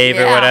 and Dave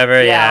or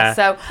whatever. Yeah.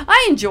 So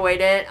I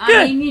enjoyed it. Good.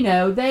 I mean,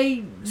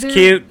 they're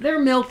cute. They're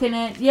milking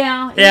it.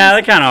 Yeah. Yeah,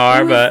 they kind of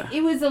are, but.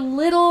 It was a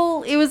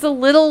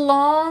little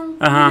long,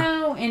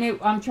 Uh-huh. and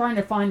I'm trying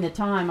to find the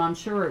time. I'm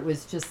sure it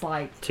was just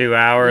like 2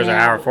 hours, an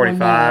hour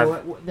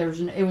 45. No,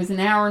 it was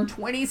an hour and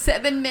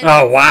 27 minutes.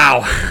 Oh,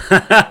 wow.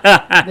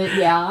 But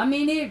yeah, I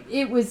mean,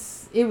 it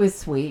was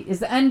sweet.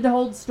 It's the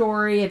untold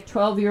story of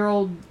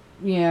 12-year-old,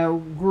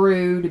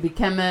 Gru to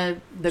become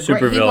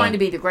he wanted to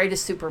be the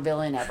greatest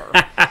supervillain ever.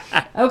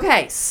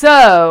 Okay,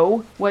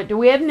 so what do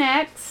we have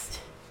next?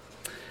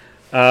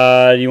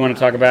 You want to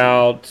talk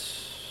about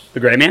The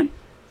Gray Man?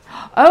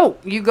 Oh,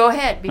 you go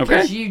ahead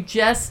because Okay. you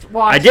just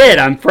watched. I did.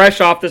 I'm fresh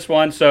off this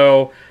one,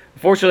 so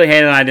unfortunately,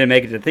 Hannah and I didn't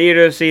make it to the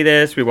theater to see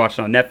this. We watched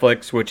it on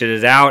Netflix, which it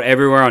is out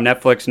everywhere on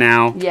Netflix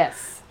now.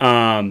 Yes.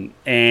 And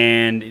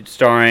it's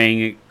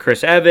starring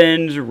Chris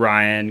Evans,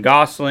 Ryan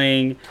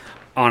Gosling,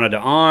 Ana de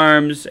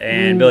Armas,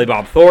 and Billy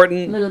Bob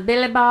Thornton. Little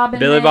Billy Bob.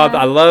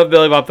 I love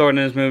Billy Bob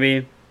Thornton in this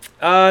movie.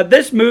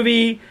 This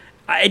movie,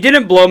 it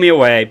didn't blow me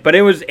away, but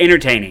it was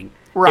entertaining.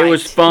 Right. It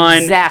was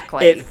fun.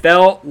 Exactly. It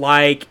felt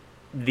like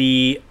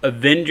the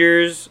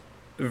Avengers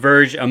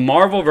version, a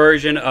Marvel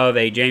version of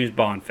a James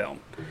Bond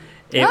film.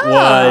 It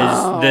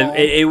was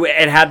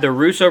it had the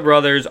Russo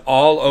brothers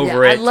all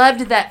over it. I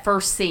loved that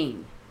first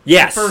scene.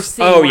 Yes. The first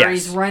scene where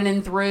he's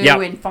running through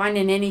and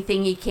finding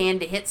anything he can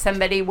to hit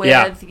somebody with.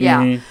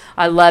 Yeah. Mm-hmm.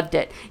 I loved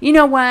it. You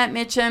know what,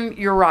 Mitchum?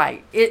 You're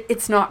right.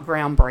 It's not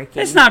groundbreaking.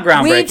 It's not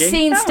groundbreaking. We've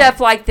seen stuff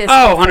like this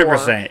before. before.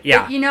 100%.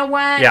 Yeah. But you know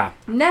what? Yeah.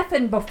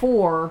 Nothing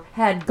before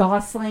had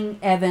Gosling,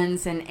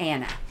 Evans, and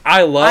Anna.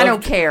 I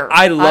don't care.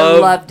 I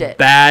loved it.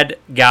 Bad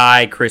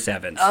guy Chris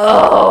Evans.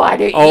 Oh, I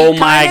did. Oh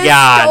my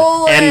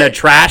God! And the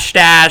trash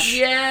stash.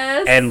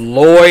 Yes. And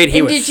Lloyd, he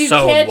and was did you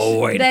so catch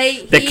Lloyd.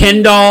 The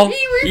Kindle.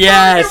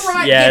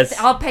 Yes.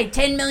 I'll pay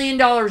 $10 million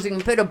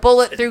and put a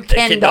bullet through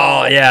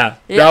Kindle. Yeah.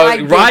 Yeah,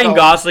 Ryan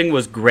Gosling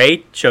was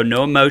great. Showed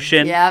no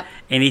emotion. Yep.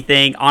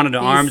 Anything. Ana de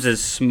Armas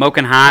is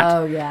smoking hot.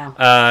 Oh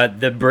yeah.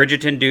 The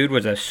Bridgerton dude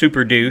was a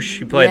super douche.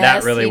 He played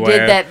that really well. He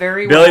did that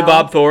very Billy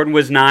well. Bob Thornton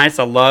was nice.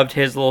 I loved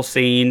his little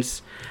scenes.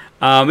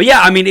 But yeah,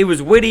 I mean, it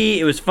was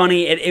witty. It was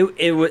funny.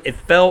 It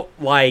felt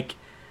like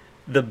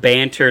the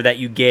banter that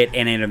you get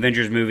in an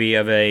Avengers movie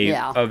of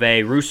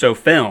a Russo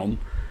film,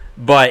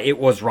 but it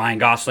was Ryan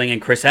Gosling and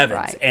Chris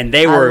Evans, and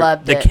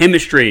the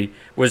chemistry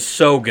was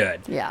so good.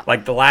 Yeah,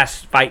 like the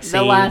last fight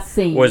scene.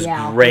 Was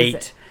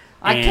great.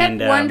 I kept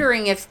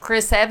wondering if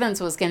Chris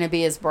Evans was going to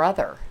be his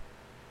brother.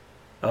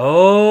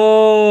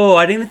 Oh,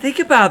 I didn't even think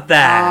about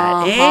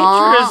that. Interesting.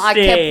 I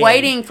kept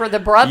waiting for the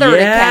brother to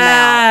come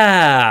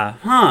out.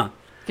 Huh.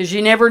 Because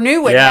you never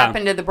knew what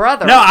happened to the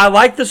brother. No, I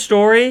like the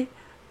story.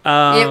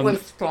 It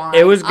was fun.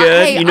 It was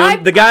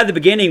good. The guy at the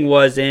beginning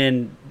was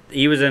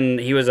he was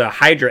a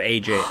Hydra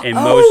agent in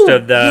most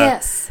of the.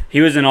 Yes.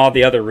 He was in all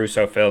the other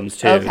Russo films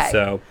too. Okay.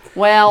 So.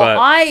 Well,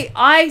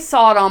 I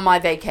saw it on my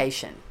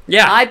vacation.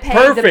 Yeah, I paid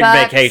perfect the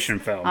bucks. vacation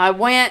film. I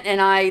went and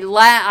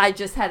I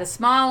just had a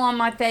smile on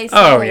my face the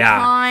whole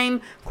time.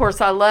 Of course,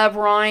 I love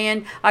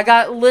Ryan. I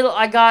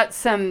got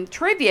some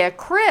trivia.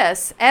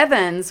 Chris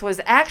Evans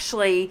was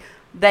actually,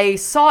 they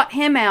sought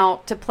him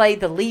out to play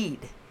the lead.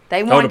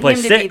 They wanted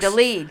him to be the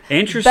lead.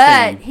 Interesting.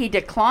 But he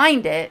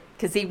declined it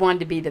because he wanted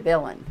to be the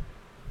villain.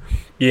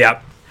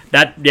 Yep.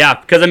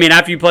 Because I mean,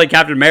 after you played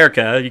Captain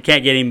America, you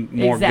can't get any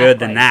more good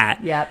than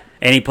that. Yep.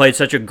 And he played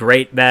such a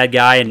great bad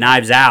guy in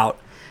Knives Out.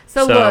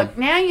 So look,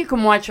 now you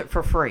can watch it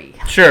for free.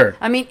 Sure.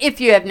 I mean,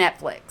 if you have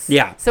Netflix.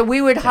 Yeah. So we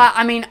would,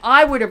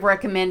 I would have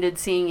recommended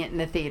seeing it in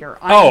the theater.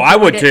 I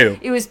would too.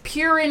 It was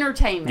pure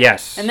entertainment.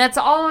 Yes. And that's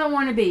all I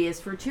want to be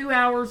is for 2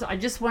 hours. I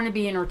just want to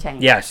be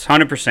entertained. Yes,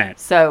 100%.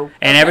 So.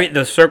 And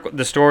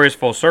the story is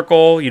full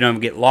circle. You don't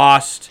get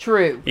lost.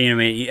 True. You know,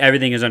 what I mean,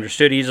 everything is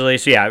understood easily.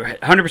 So yeah,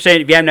 100%.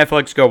 If you have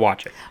Netflix, go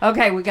watch it.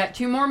 Okay, we got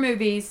 2 more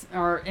movies,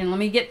 and let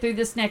me get through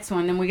this next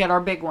one. Then we got our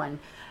big one.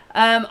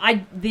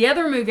 The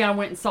other movie I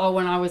went and saw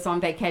when I was on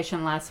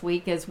vacation last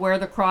week is Where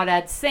the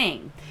Crawdads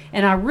Sing.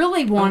 And I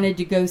really wanted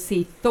to go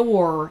see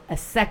Thor a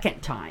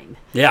second time.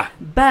 Yeah.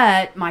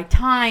 But my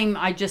time,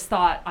 I just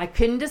thought I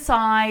couldn't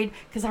decide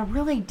because I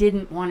really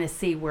didn't want to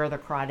see Where the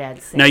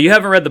Crawdads Sing. Now, you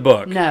haven't read the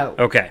book. No.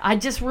 Okay. I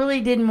just really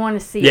didn't want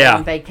to see Yeah. it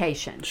on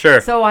vacation. Sure.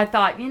 So I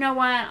thought, you know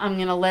what? I'm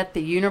going to let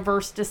the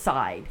universe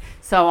decide.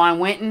 So I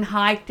went and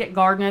hiked at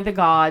Garden of the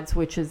Gods,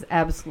 which is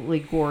absolutely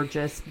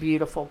gorgeous,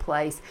 beautiful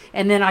place.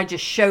 And then I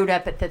just showed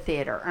up at the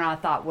theater. And I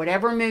thought,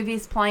 whatever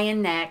movie's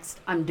playing next,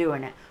 I'm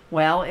doing it.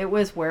 Well, it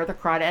was Where the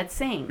Crawdad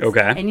Sings.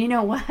 Okay. And you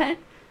know what?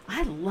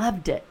 I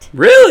loved it.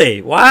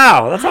 Really?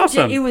 Wow. That's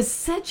awesome. It was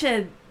such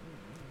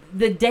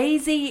the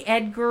Daisy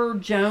Edgar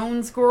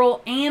Jones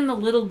girl and the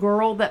little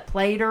girl that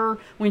played her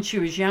when she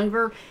was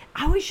younger.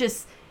 I was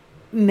just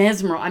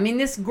mesmerized. I mean,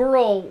 this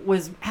girl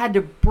had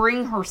to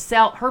bring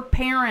herself. Her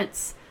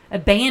parents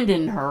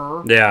abandoned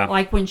her. Yeah.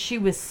 Like when she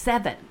was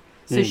 7.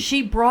 So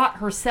she brought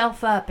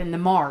herself up in the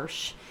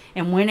marsh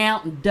and went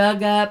out and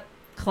dug up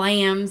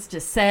clams to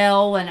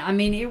sell. And I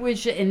mean, it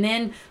was. And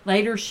then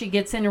later she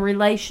gets in a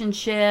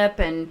relationship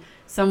and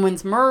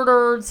someone's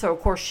murdered. So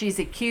of course she's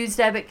accused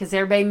of it because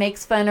everybody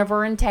makes fun of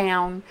her in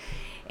town.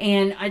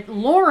 And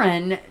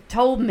Lauren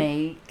told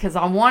me, because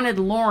I wanted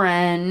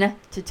Lauren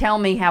to tell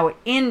me how it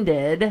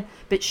ended,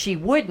 but she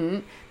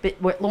wouldn't.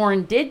 But what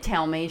Lauren did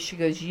tell me, she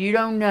goes, you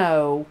don't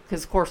know,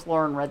 because of course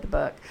Lauren read the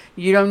book,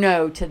 you don't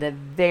know to the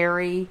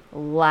very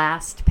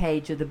last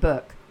page of the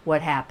book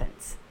what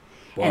happens.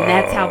 Whoa. And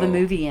that's how the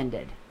movie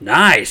ended.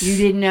 Nice. You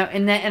didn't know,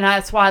 and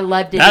that's why I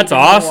loved it. That's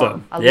even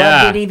awesome. More. I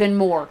Yeah. loved it even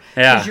more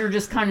Yeah. because you're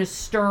just kind of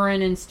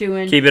stirring and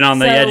stewing. Keep it on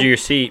the edge of your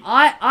seat.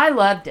 I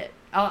loved it.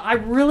 I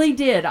really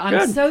did. I'm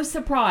Good. so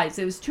surprised.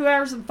 It was 2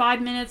 hours and 5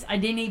 minutes. I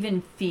didn't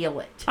even feel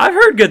it. I've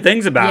heard good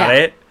things about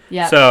it.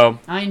 Yeah. So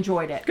I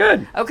enjoyed it.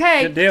 good.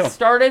 Okay. Good deal.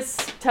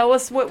 Tell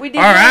us what we did.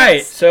 All right.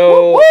 next.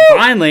 So Woo-woo!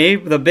 finally,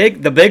 the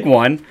big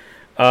one,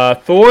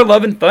 Thor: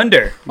 Love and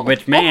Thunder,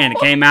 which man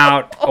came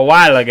out a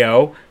while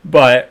ago,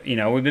 but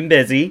we've been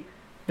busy,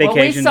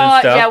 vacations well, we saw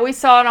and stuff. It, yeah, we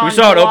saw it on. We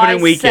saw it July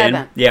opening weekend.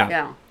 7th.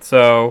 Yeah.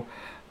 So,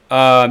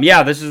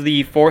 this is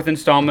the 4th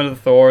installment of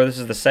Thor. This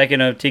is the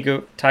second of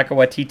Taika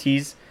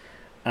Waititi's.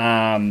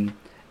 And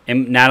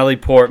Natalie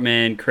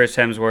Portman, Chris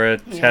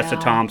Hemsworth, Tessa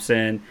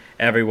Thompson,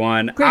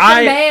 everyone.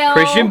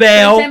 Christian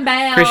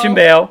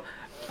Bale.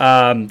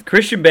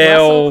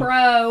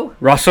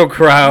 Russell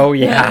Crowe.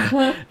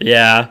 Yeah.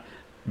 Yeah.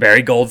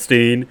 Barry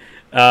Goldstein.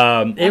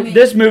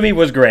 This movie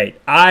was great.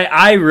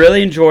 I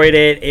really enjoyed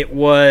it. It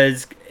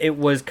was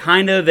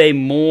kind of a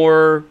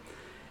more.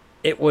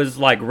 It was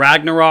like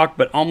Ragnarok,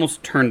 but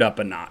almost turned up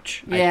a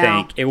notch. Yeah. I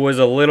think it was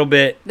a little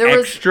bit There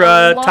was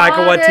extra a lot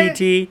Taika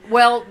Waititi.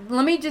 Well,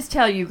 let me just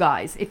tell you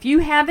guys, if you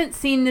haven't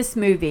seen this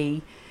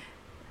movie,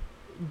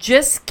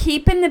 just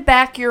keep in the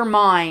back of your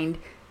mind,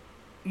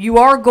 you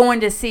are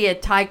going to see a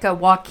Taika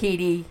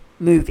Waititi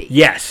movie.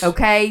 Yes.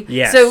 Okay?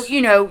 Yes. So,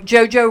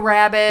 Jojo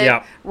Rabbit,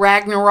 Yep.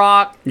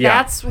 Ragnarok, Yeah.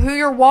 that's who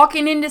you're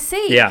walking in to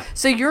see. Yeah.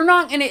 So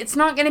it's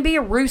not going to be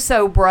a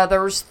Russo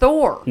brothers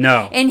Thor.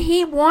 No. And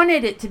he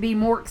wanted it to be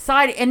more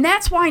exciting. And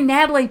that's why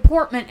Natalie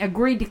Portman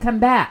agreed to come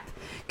back.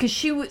 Because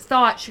she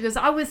goes,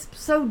 I was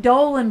so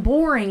dull and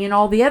boring in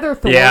all the other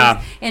Thors.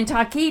 Yeah. And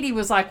Taikiti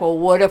was like, well,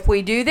 what if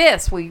we do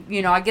this?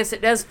 I guess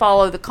it does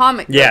follow the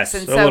comic books. Yes,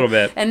 and a little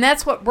bit. And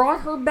that's what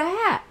brought her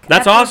back.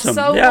 That's after awesome.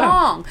 so Yeah.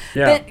 long.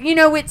 Yeah. But,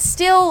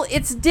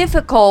 it's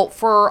difficult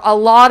for a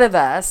lot of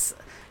us,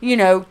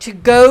 to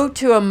go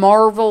to a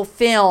Marvel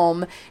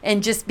film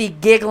and just be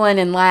giggling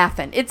and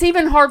laughing. It's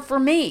even hard for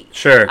me.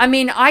 Sure. I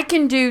mean, I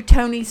can do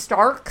Tony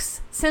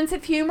Stark's sense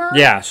of humor.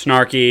 Yeah,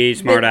 snarky,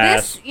 smart But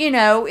ass.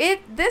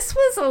 This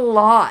was a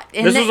lot.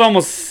 And This was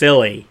almost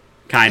silly,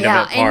 kind of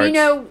at parts.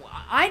 and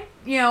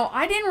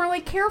I didn't really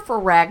care for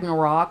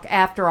Ragnarok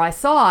after I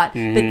saw it,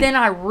 but then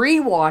I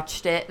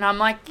rewatched it and I'm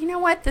like, you know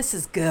what, this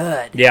is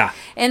good. Yeah.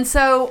 And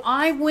so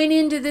I went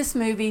into this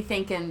movie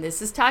thinking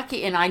this is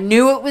Taika, and I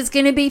knew it was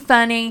going to be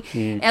funny,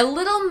 a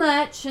little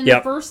much in the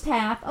first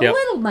half, a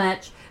little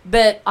much.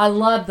 But I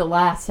love the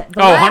last half. The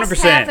last 100%.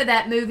 half of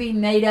that movie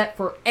made up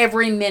for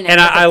every minute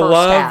And of the I first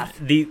loved half.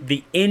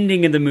 the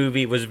ending of the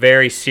movie was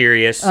very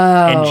serious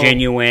and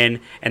genuine,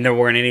 and there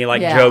weren't any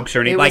jokes or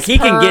anything. It Like was he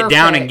can get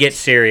down and perfect. get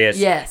serious.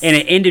 Yes. And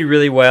it ended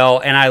really well.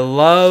 And I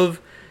love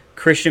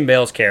Christian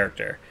Bale's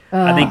character.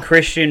 I think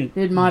Christian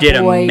Did my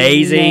did boy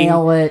amazing.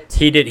 nail it.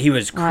 He did. He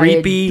was I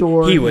creepy.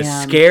 adore He was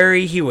him.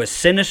 scary. He was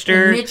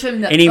sinister. And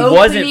Mitchum, the and he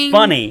wasn't opening-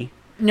 funny.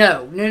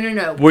 No.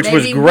 Which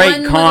was Maybe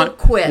great.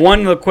 One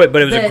little quip,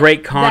 but it was a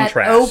great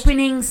contrast. That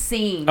opening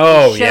scene.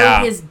 Oh, he showed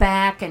yeah. his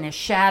back and a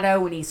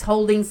shadow, and he's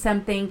holding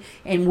something,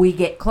 and we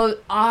get close.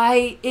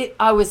 I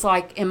was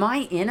like, am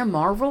I in a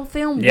Marvel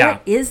film? Yeah.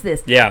 What is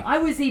this? Yeah. I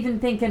was even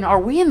thinking, are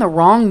we in the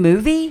wrong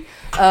movie?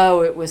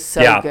 Oh, it was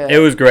so good. It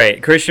was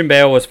great. Christian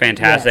Bale was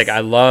fantastic. Yes. I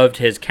loved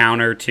his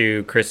counter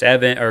to Chris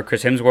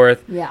Hemsworth.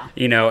 Yeah.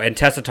 And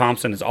Tessa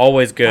Thompson is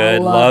always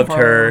good. I love Loved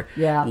her. her.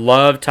 Yeah.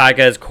 Loved Taika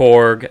as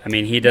Korg. I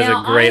mean, he does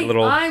Now, a great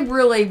little. I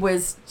really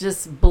was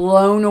just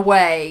blown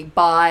away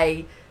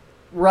by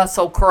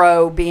Russell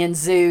Crowe being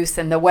Zeus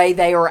and the way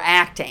they were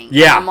acting.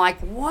 Yeah. And I'm like,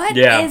 what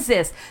is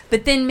this?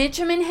 But then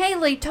Mitchum and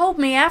Haley told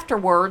me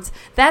afterwards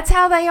that's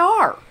how they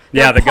are.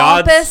 Yeah, They're the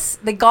gods. pompous,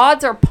 the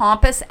gods are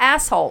pompous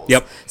assholes.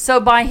 Yep. So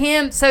by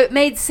him, so it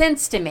made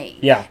sense to me.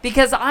 Yeah.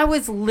 Because I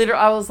was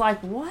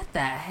like, what the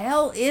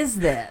hell is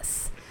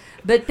this?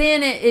 But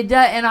then it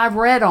does, and I've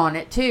read on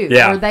it too.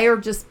 Yeah. Where they are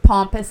just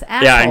pompous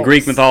assholes. Yeah, in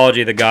Greek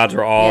mythology, the gods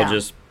are all Yeah.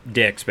 just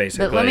dicks,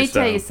 basically. But let me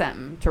so. tell you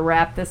something to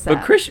wrap this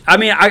up. But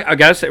I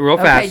gotta say real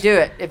fast. Okay, do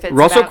it. If it's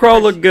Russell about Crowe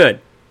Christian- looked good.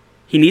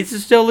 He needs to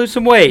still lose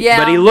some weight, Yeah,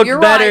 but he looked you're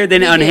better right,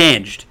 than he did.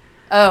 Unhinged.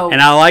 Oh.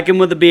 And I like him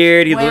with the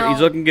beard. He's Well,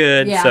 looking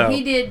good. Yeah, so.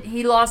 he did.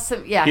 He lost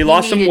some. Yeah, He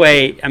lost some needed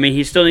weight. I mean,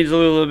 he still needs to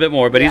lose a little bit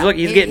more, but Yeah,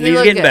 he's he getting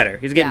looked good. better.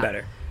 He's getting Yeah.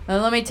 better. Well,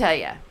 let me tell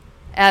you,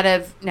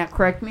 now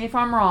correct me if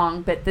I'm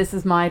wrong, but this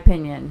is my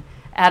opinion.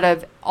 Out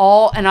of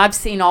all, and I've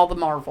seen all the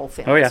Marvel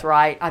films, Oh, yeah.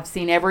 right? I've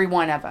seen every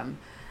one of them.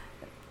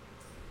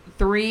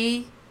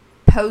 3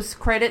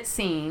 post-credit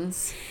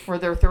scenes, were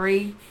there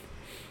 3?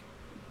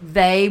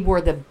 They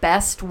were the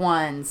best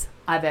ones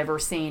I've ever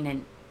seen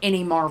in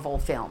any Marvel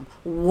film.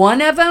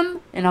 One of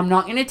them, and I'm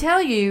not going to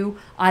tell you,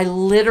 I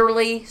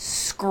literally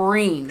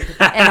screamed,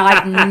 and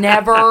I've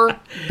never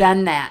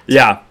done that.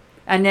 Yeah.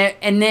 And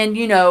then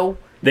you know,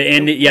 The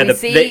end. Yeah.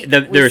 we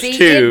There's see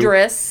 2.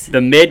 Idris,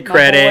 The mid my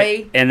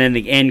credit boy. and then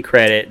the end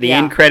credit. The Yeah.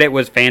 end credit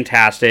was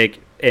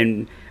fantastic,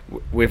 and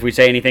if we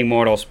say anything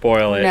more, it'll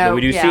spoil it. No, but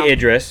we do yeah. see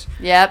Idris,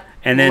 Yep.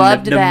 and then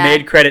Loved the that.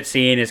 mid credit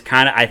scene is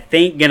kind of, I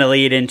think, gonna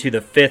lead into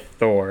the 5th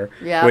Thor,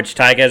 Yeah. which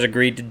Taika has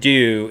agreed to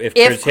do if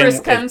If Chris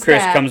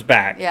comes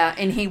back. Yeah,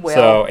 and he will.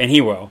 So and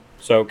he will.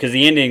 So because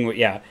the ending,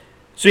 yeah.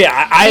 So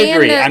yeah, I And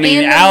agree. the- I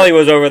mean, and the- Allie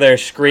was over there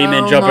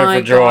screaming, Oh jumping my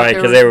for joy God,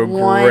 because there they were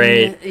was one-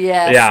 great.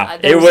 Yes, Yeah,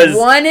 there it was was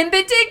one in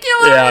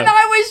particular, Yeah. and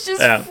I was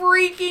just Yeah.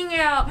 freaking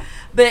out.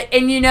 But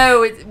and you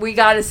know, we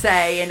got to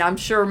say, and I'm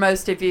sure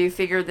most of you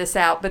figured this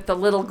out, but the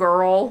little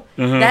girl,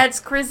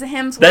 that's Chris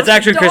Hemsworth's That's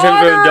actually Chris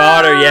Hemsworth's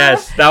daughter.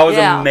 Yes, that was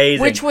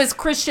amazing. Which was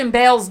Christian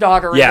Bale's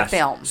daughter in Yes. the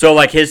film. So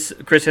like Chris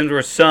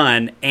Hemsworth's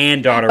son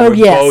and daughter were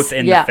both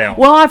in the film.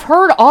 Well, I've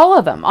heard all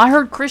of them. I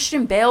heard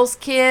Christian Bale's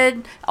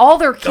kid, all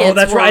their kids. Oh,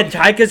 that's were, right.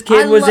 Taika's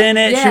kid was in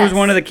it. She was yes.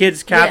 one of the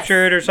kids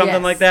captured or something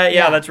Yes. like that.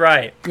 Yeah, Yeah. that's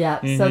right. Yeah,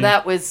 so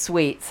that was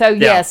sweet. So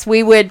yes,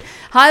 we would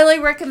highly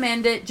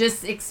recommend it.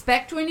 Just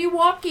expect when you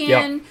walk in,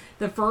 Yep.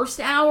 the first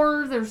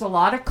hour there's a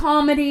lot of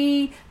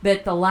comedy,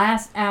 but the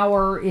last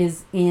hour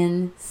is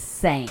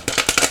insane.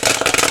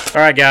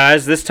 All right,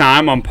 guys. This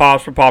time on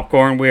Pops for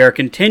Popcorn, we are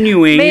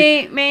continuing.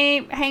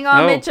 Me, hang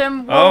on, Oh.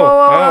 Mitchum. Whoa, Oh,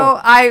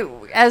 whoa,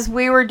 whoa. As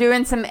we were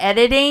doing some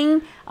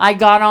editing, I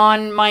got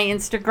on my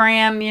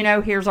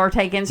Instagram, here's our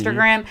take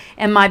Instagram,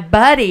 and my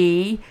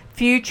buddy,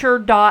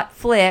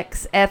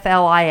 future.flix,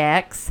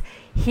 Flix,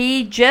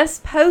 he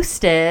just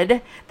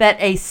posted that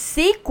a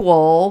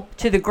sequel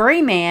to The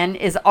Gray Man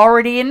is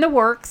already in the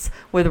works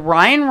with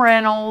Ryan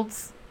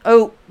Reynolds.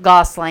 Oh,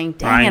 Gosling.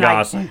 Dang Ryan it.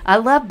 Gosling. I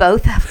love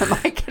both of them.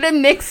 I get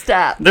them mixed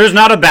up. There's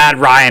not a bad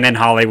Ryan in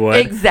Hollywood.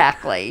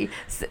 Exactly.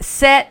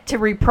 Set to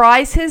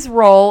reprise his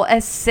role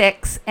as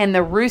Six, and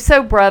the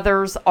Russo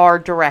brothers are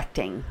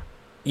directing.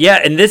 Yeah,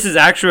 and this is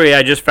actually,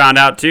 I just found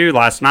out too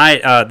last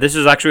night, this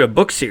is actually a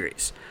book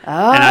series.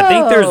 Oh. And I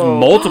think there's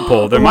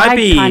multiple. There might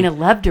be. I kind of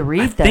love to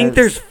read those. I think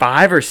there's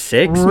 5 or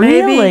 6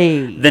 Really?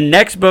 maybe. The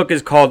next book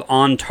is called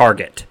On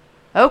Target,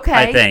 Okay.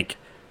 I think.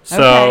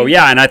 So, Okay.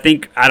 yeah, and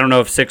I don't know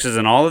if 6 is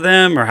in all of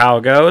them or how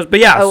it goes. But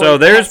yeah, Oh, so it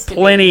there's has to be.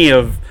 plenty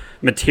of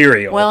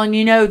material. Well, and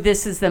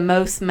this is the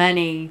most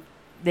money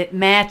that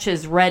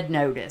matches Red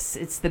Notice.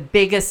 It's the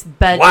biggest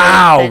budget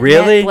Wow, that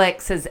really?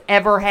 Netflix has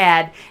ever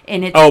had,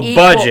 and it's Oh, equal,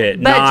 budget,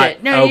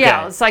 not- No,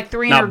 yeah, okay. it's like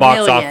 300 Not box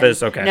million.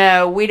 office, okay.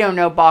 No, we don't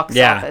know box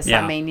Yeah, office.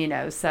 yeah. I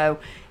mean, so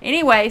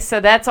anyway, so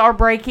that's our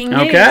breaking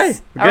news. Okay,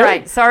 All good.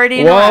 right. Sorry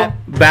to Well,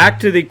 interrupt. back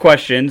to the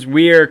questions.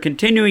 We are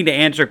continuing to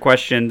answer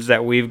questions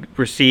that we've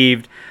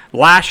received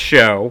last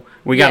show.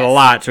 We got a Yes.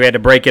 lot, so we had to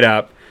break it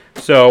up.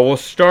 So we're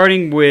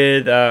starting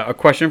with a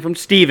question from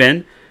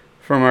Steven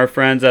from our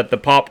friends at the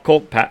Pop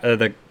Cult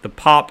the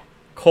Pop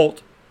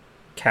Cult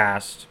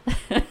Cast.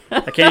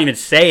 I can't even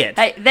say it.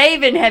 Hey, they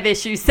even have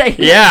issues saying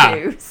Yeah.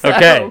 it too. So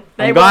Okay.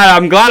 they I'm glad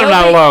I'm they'll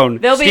not be- alone.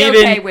 They'll be Steven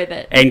okay with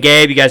it. And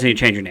Gabe, you guys need to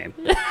change your name.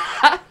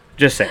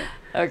 Just saying.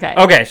 Okay.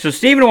 Okay, so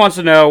Steven wants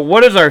to know,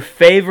 what is our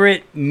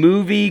favorite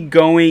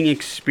movie-going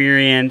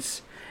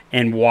experience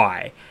and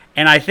why?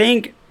 And I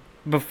think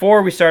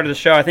before we started the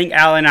show, I think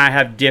Allie and I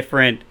have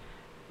different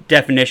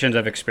definitions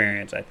of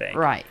experience, I think.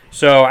 Right.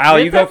 So,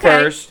 Allie, you It's go okay.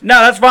 first. No,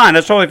 that's fine.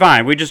 That's totally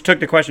fine. We just took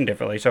the question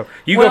differently. So,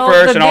 you go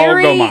first and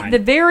I'll go mine. The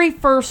very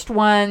first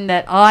one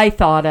that I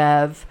thought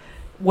of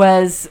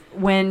was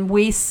when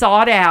we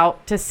sought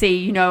out to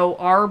see,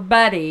 our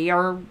buddy,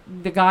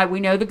 the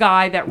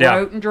guy that Yeah.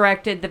 wrote and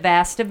directed The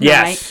Vast of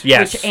Yes, Night,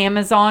 yes. which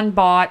Amazon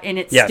bought, and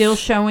it's Yes. still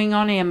showing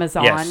on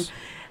Amazon. Yes.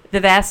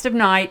 The Vast of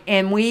Night,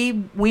 and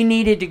we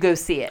needed to go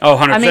see it. Oh,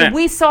 100%. I mean,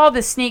 we saw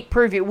the sneak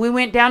preview. We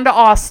went down to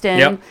Austin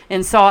Yep.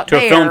 and saw it to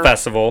there. a film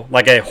festival,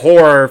 like a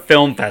horror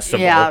film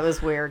festival. Yeah, it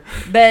was weird.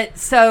 But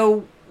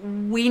so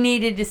we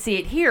needed to see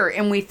it here,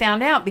 and we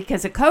found out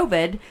because of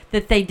COVID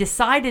that they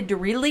decided to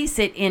release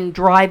it in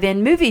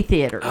drive-in movie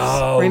theaters.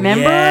 Oh,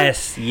 remember?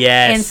 Yes.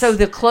 And so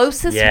the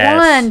closest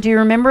one, do you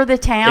remember the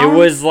town? It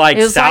was like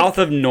south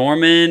of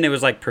Norman. It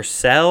was like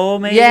Purcell,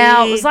 maybe?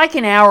 Yeah, it was like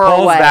an hour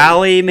Pauls away.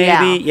 Valley,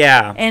 maybe?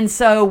 Yeah. And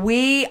so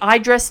I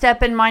dressed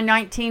up in my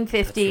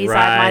 1950s. Right.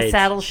 I had my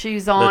saddle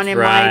shoes on and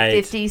my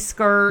 50s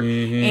skirt.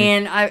 Mm-hmm.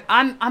 And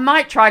I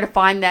might try to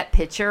find that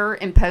picture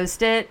and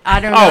post it. I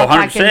don't know if 100%.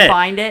 I can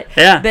find it.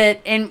 Yeah.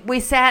 And we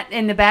sat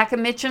in the back of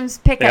Mitchum's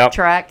pickup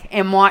truck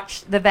and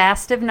watched The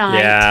Vast of Night.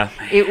 Yeah.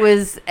 It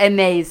was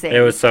amazing. It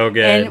was so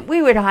good. And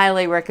we would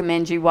highly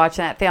recommend you watch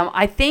that film.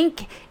 I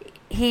think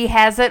he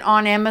has it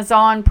on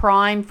Amazon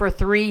Prime for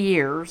 3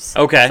 years.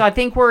 Okay. So I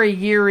think we're a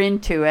year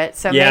into it.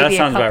 So Yeah, maybe that a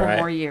sounds about couple right.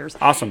 more years.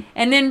 Awesome.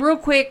 And then real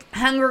quick,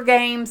 Hunger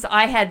Games.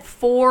 I had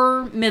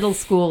 4 middle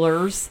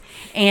schoolers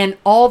and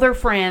all their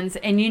friends.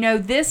 And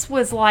this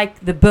was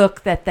like the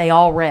book that they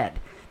all read.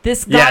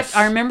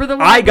 I remember the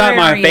librarian. I got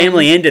my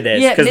family into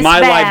this because Miss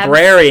my Babs,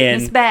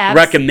 librarian Miss Babs.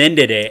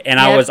 recommended it, and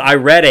I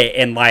read it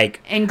in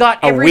like and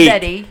got a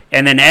everybody. week,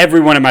 and then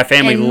everyone in my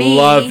family And me,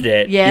 loved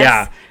it. yes.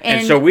 Yeah,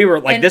 and so we were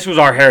like, this was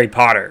our Harry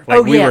Potter.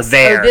 Like we were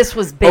there. Oh, this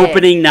was big.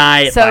 Opening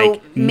night, So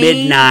like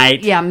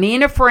midnight. Yeah, me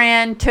and a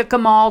friend took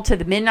them all to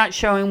the midnight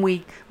showing.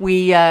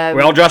 We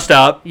all dressed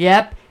up.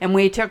 Yep. And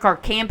we took our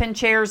camping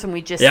chairs and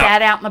we just Yep.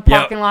 sat out in the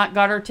parking lot,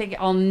 got our ticket.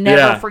 I'll never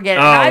Yeah. forget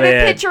it. Oh, And I have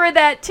man. a picture of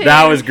that too.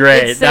 That was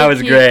great. It's so That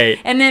was cute. great.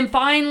 And then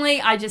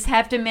finally, I just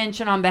have to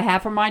mention on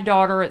behalf of my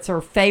daughter, it's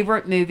her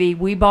favorite movie,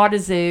 We Bought a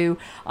Zoo.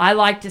 I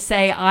like to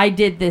say I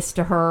did this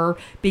to her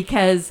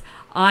because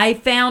I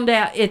found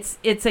out it's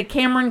a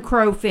Cameron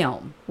Crowe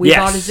film. We Yes.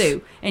 Bought a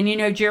Zoo.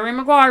 And Jerry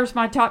Maguire's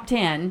my top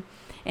 10.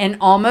 And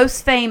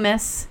Almost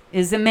Famous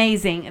is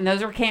amazing. And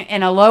those are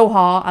and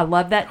Aloha, I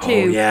love that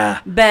too. Oh, yeah.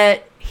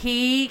 But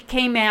he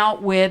came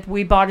out with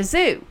We Bought a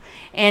Zoo.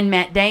 And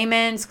Matt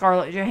Damon,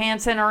 Scarlett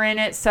Johansson are in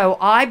it. So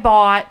I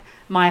bought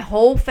my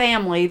whole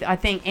family, I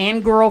think,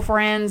 and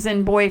girlfriends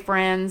and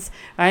boyfriends.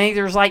 I think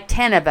there's like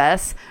 10 of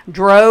us,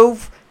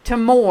 drove to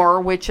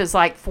Moore, which is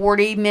like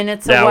 40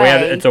 minutes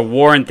away. It's a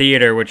Warren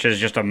Theater, which is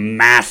just a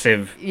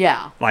massive,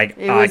 like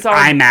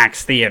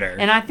IMAX theater.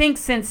 And I think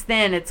since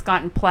then it's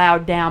gotten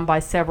plowed down by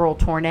several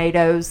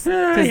tornadoes.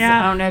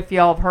 I don't know if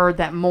y'all have heard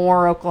that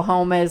Moore,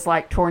 Oklahoma is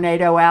like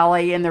Tornado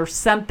Alley, and there's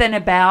something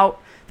about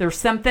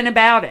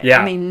it.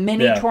 Yeah. I mean,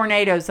 many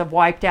tornadoes have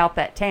wiped out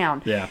that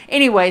town. Yeah.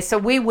 Anyway, so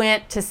we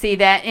went to see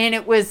that, and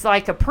it was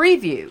like a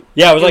preview.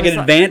 Yeah, it was like an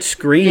advanced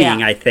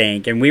screening, I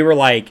think. And we were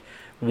like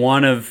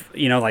one of,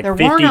 like there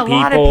 50 weren't a people.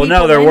 lot of people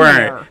No, there in weren't.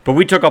 there. But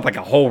we took up like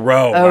a whole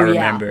row, I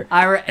remember.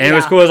 And it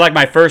was cool. It was like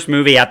my first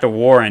movie at the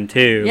Warren,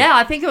 too. Yeah,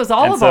 I think it was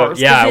all of ours.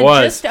 Yeah, it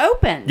was. Just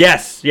opened.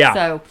 Yes, yeah.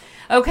 So,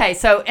 okay,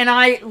 and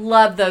I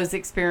love those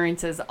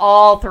experiences.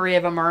 All 3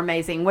 of them are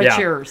amazing. What's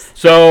yours?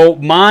 So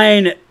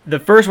mine, the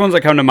first ones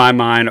that come to my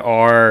mind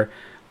are,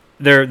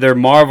 they're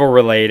Marvel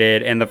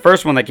related. And the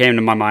first one that came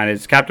to my mind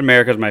is Captain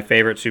America is my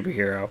favorite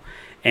superhero.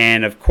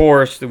 And of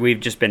course, we've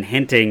just been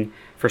hinting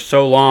for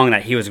so long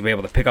that he was going to be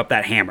able to pick up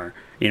that hammer.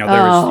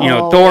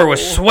 Thor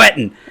was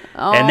sweating.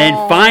 And then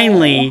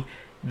finally,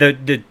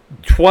 the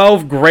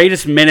 12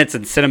 greatest minutes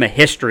in cinema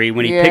history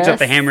when he picks up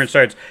the hammer and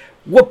starts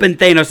whooping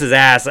Thanos'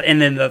 ass,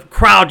 and then the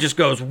crowd just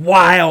goes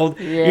wild.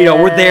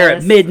 We're there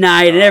at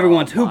midnight, and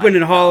everyone's hooping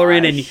and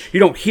hollering, and you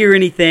don't hear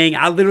anything.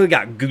 I literally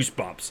got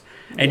goosebumps.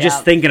 And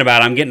just thinking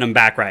about it, I'm getting them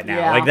back right now.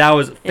 Yeah. Like, that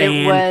was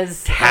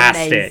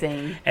fantastic. It was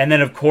amazing. And then,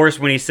 of course,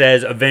 when he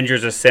says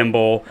Avengers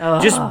Assemble,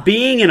 just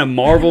being in a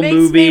Marvel movie.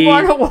 Makes me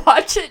want to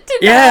watch it tonight.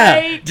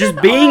 Yeah, just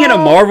being in a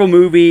Marvel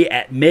movie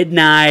at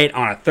midnight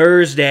on a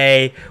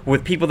Thursday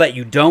with people that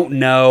you don't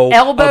know.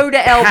 Elbow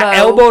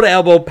to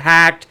elbow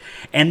packed.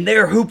 And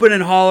they're hooping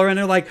and hollering.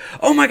 They're like,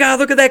 "Oh my God,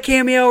 look at that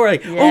cameo!" Or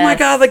like, "Oh my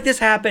God, like this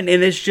happened."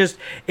 And it's just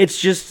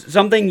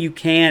something you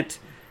can't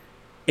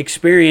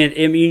experience.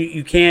 I mean,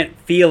 you can't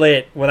feel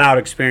it without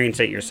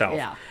experiencing it yourself.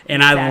 Yeah,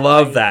 and I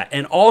love that.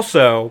 And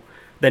also,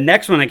 the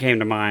next one that came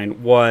to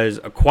mind was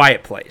A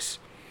Quiet Place.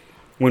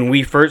 When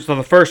we first saw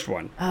the first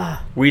one,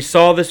 we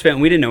saw this film.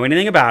 We didn't know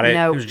anything about it.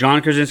 Nope. It was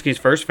John Krasinski's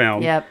first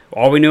film. Yep.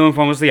 All we knew him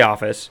from was The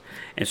Office.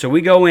 And so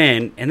we go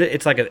in, and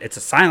it's a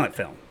silent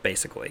film,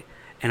 basically.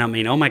 And I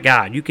mean, oh my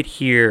God, you could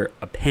hear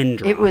a pin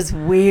drop. It was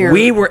weird.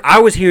 I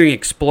was hearing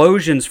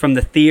explosions from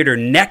the theater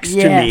next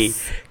to me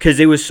because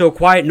it was so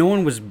quiet. No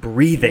one was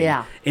breathing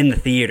in the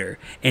theater.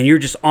 And you're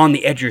just on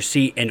the edge of your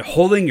seat and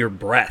holding your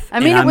breath. I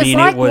mean, it was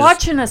like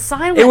watching a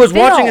silent film. It was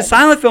watching a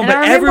silent film,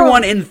 but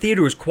everyone in the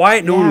theater was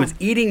quiet. No one was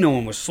eating. No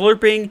one was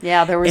slurping.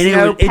 Yeah, there was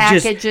no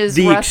packages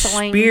the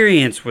rustling.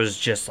 experience was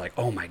just like,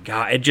 oh my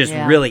God. It just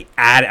really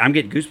added. I'm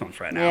getting goosebumps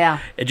right now. Yeah.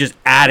 It just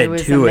added to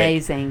it. It was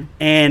amazing.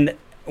 And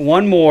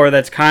one more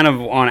that's kind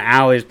of on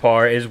Allie's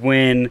part is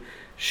when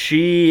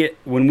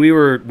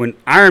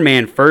Iron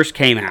Man first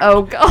came out.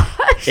 Oh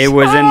gosh! It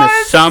was in the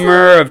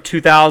summer of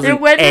 2008. It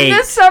wasn't in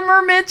the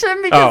summer,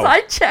 Mitchum, because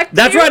I checked.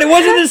 That's right. It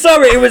wasn't in the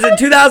summer. It was in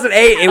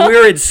 2008, and we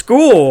were in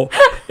school.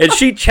 And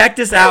she checked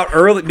us out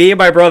early. Me and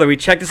my brother, we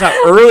checked us out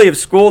early of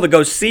school to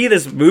go see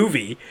this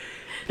movie.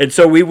 And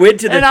so we went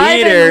to the and I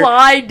theater. even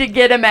lied to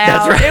get him out.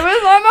 That's right. It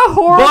was, I'm a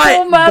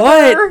horrible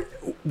mother.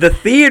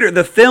 But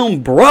the film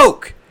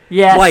broke.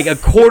 Yes. Like a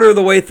quarter of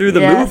the way through the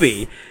Yes.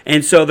 movie.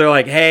 And so they're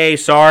like, hey,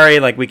 sorry,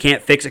 like we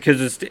can't fix it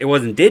because it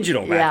wasn't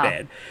digital back Yeah.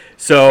 then.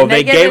 So And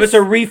they gave us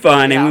a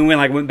refund and we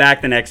went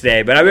back the next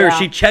day. But I remember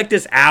she checked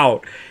us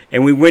out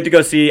and we went to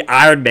go see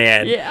Iron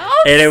Man. Yes.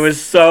 And it was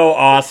so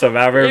awesome.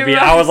 I remember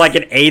I was like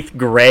in 8th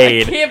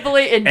grade. I can't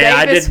believe it. And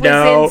I Davis didn't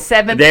know. was in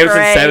 7th grade. Davis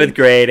in 7th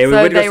grade. And So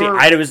we went to they go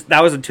were-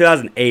 that was in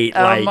 2008,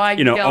 Oh like,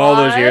 my all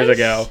those years gosh.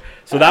 ago.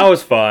 So that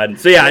was fun.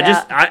 So yeah,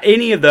 just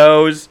any of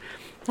those.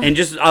 And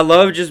I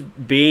love just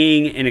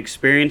being and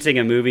experiencing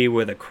a movie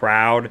with a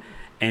crowd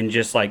and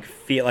just like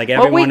feel like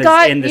everyone is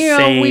in the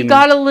same. We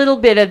got a little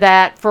bit of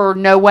that for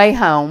No Way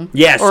Home.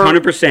 Yes,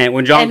 100%.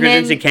 When John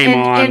Krasinski came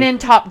on. And in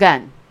Top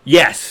Gun.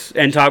 Yes,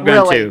 and Top Gun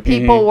Really, too.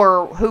 people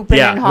were hooping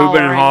and hollering.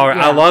 hooping and hollering.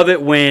 Yeah. I love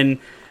it when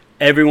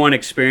everyone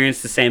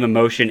experienced the same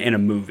emotion in a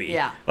movie.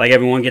 Yeah. Like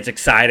everyone gets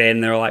excited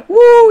and they're like,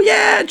 woo,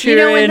 yeah,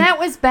 cheering. And that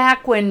was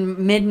back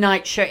when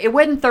midnight show. It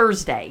wasn't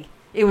Thursday.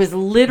 It was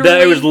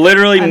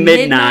literally a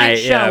midnight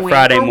showing.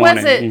 Friday or morning.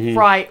 Was it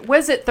Friday?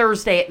 Was it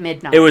Thursday at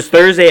midnight? It was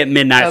Thursday at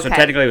midnight, so Okay.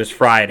 technically it was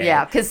Friday.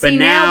 Yeah, 'cause but see,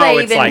 now they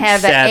it's even like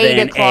have at 7, 8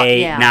 o'clock,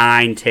 8, yeah.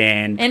 9,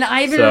 10. And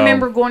I even So-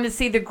 remember going to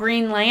see the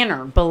Green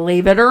Lantern.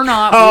 Believe it or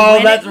not, Oh, we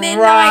went that's at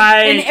midnight,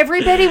 right. and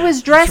everybody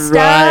was dressed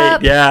Right,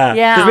 up. yeah.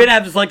 Yeah. Because we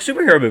didn't have like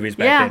superhero movies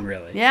back then,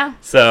 really. Yeah.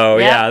 So,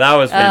 yeah, that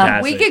was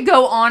fantastic. We could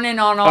go on and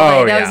on all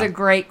Oh, day. That yeah. was a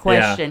great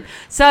question.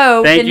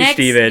 So Thank the you, next,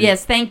 Steven.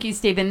 yes, thank you,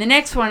 Stephen. The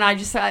next one,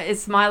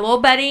 it's my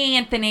little buddy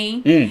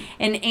Anthony,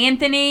 and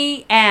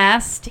Anthony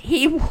asked.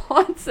 He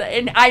wants,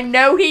 and I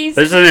know he's.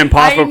 This is an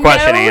impossible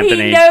question,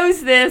 Anthony. He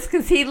knows this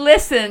because he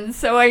listens,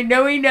 so I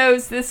know he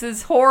knows this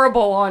is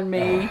horrible on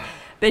me.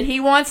 But he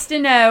wants to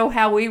know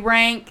how we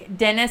rank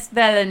Denis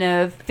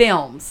Villeneuve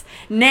films.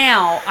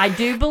 Now, I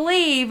do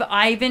believe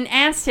I even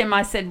asked him.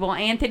 I said, "Well,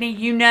 Anthony,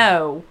 you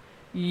know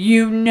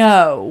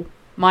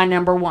my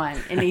number one,"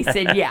 and he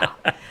said, "Yeah."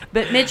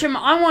 But Mitchum,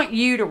 I want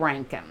you to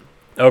rank them.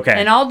 Okay.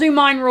 And I'll do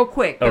mine real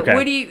quick. But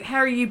Okay. how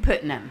are you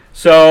putting them?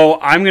 So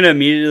I'm going to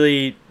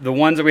immediately, the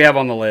ones that we have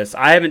on the list,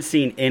 I haven't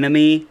seen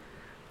Enemy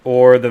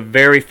or the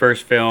very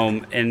first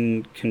film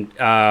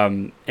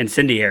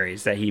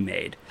Incendiaries that he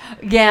made.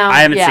 Yeah,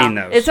 I haven't seen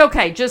those. It's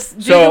okay. Just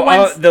do So, the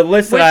ones. the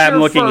list that what's I'm your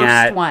looking first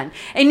at- One?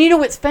 And you know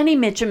what's funny,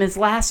 Mitchum, is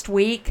last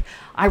week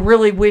I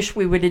really wish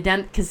we would have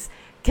done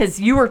because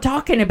you were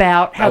talking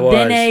about how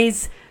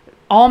Denis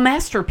all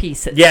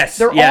masterpieces. Yes,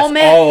 they're yes,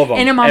 all of them.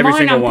 And in my Every mind,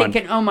 single I'm one.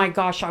 thinking, oh my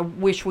gosh, I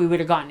wish we would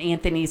have gotten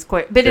Anthony's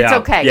quick. But it's Yeah,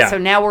 okay. yeah. So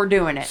now we're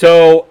doing it.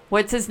 So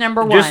What's his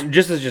number one?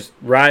 just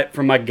right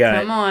from my gut.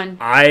 Come on.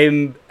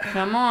 I'm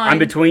I'm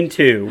between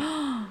two,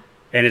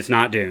 and it's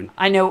not Dune.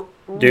 I know.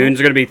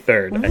 Dune's gonna be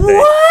third. I think.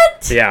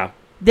 What? Yeah.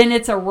 Then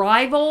it's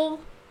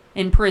Arrival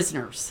and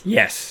Prisoners.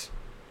 Yes.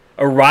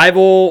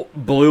 Arrival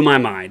blew my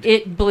mind.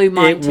 It blew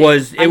my It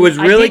was I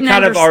really didn't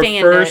kind of our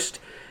understand first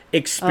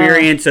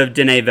experience of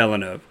Denis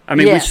Villeneuve. I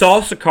mean, Yes, we saw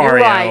you're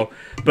Sicario, right.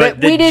 but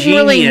But the we didn't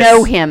really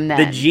know him then.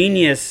 The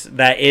genius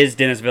that is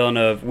Denis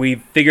Villeneuve, we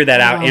figured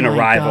that out Oh in my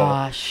Arrival.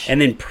 gosh. And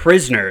then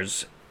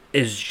Prisoners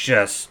is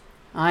just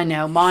I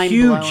know, mind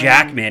Hugh blowing.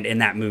 Jackman in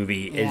that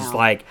movie is Yeah.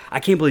 like, I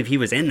can't believe he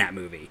was in that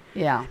movie.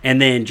 Yeah. And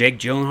then Jake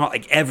Gyllenhaal,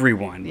 like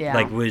everyone, Yeah.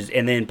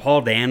 and then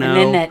Paul Dano. And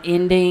then that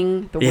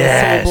ending, the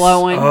Yes. whistle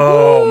blowing.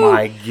 Oh Woo!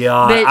 my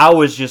god! But- I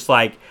was just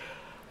like,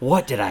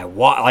 what did I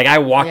watch? Like I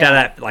walked Yeah. out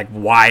of that like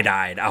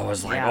wide-eyed. I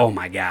was like, Yeah. oh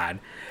my god.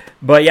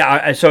 But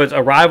yeah, so it's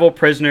Arrival,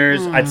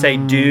 Prisoners. I'd say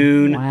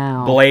Dune,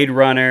 wow. Blade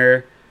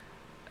Runner.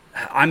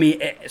 I mean,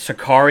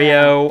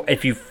 Sicario.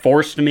 If you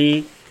forced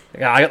me,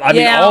 I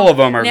mean, all of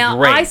them are now,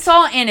 great. I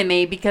saw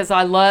Enemy because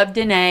I love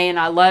Danae and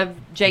I love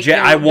Jake.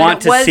 I Gyllenhaal,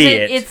 want but to see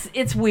wasn't- it.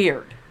 It's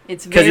weird.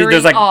 It's because very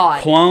there's like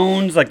odd.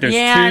 clones, like there's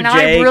Yeah, two and Jakes.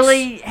 I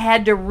really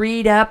had to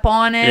read up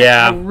on it.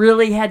 Yeah. I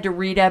really had to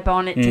read up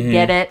on it to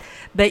get it.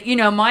 But,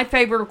 my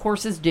favorite, of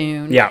course, is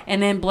Dune. Yeah.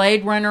 And then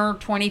Blade Runner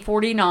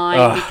 2049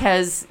 Ugh.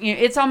 because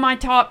it's on my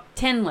top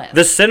 10 list.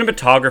 The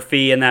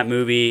cinematography in that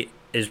movie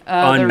is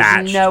there's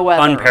unmatched, no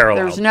other. unparalleled.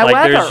 There's no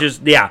There's other.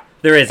 just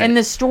there isn't. And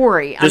the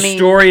story. The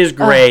story is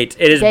great.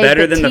 It is Dave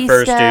better than the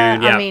first Dune.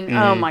 Bautista, Yeah. I mean,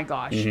 oh my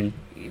gosh.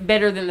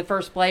 Better than the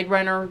first Blade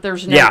Runner.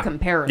 There's no yeah.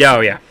 comparison. Yeah,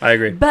 oh yeah, I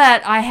agree.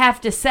 But I have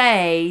to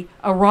say,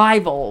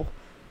 Arrival.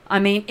 I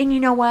mean, and you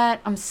know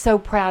what? I'm so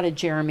proud of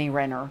Jeremy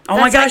Renner. Oh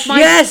my That's gosh, like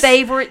my yes!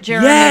 favorite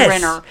Jeremy Yes!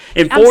 Renner.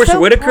 And I'm Forrest so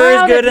Whitaker is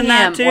proud good of in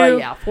that him. too. Well,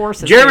 yeah,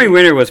 Forrest is Jeremy good.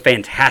 Renner was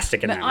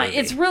fantastic in But that movie.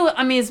 it's really,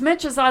 I mean, as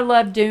much as I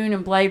love Dune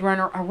and Blade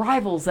Runner,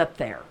 Arrival's up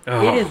there.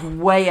 Oh. It is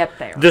way up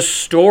there. The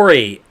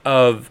story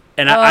of,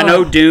 and I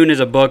know Dune is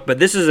a book, but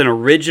this is an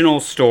original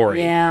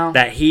story Yeah.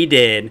 that he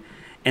did,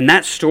 and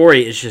that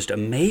story is just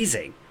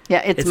amazing.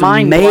 yeah, it's it's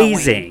mind-blowing.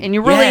 amazing. And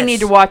you really Yes. need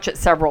to watch it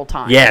several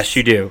times. Yes,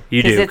 you do.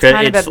 You 'Cause do. it's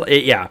kind of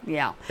yeah.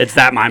 Yeah. It's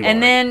that mind blowing.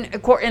 And then,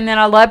 of course,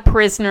 I love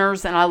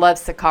Prisoners, and I love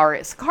Sicario.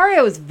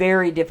 Sicario is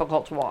very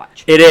difficult to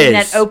watch. It And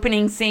is. that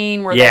opening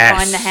scene where Yes. they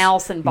find the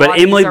house and But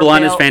bodies Emily are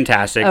Blunt is built.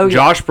 fantastic. Oh, yeah.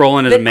 Josh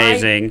Brolin is But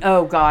amazing.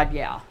 oh God,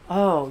 yeah.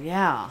 Oh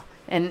yeah.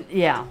 And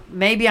yeah,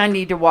 maybe I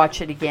need to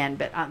watch it again,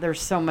 but there's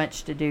so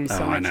much to do,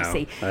 so much to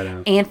see. I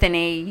know.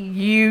 Anthony,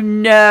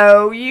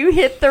 you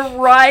hit the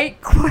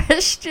right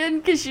question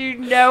because you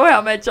know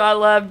how much I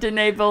love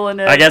Denis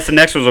Villeneuve. I guess the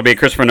next ones will be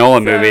Christopher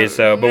Nolan movies,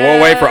 but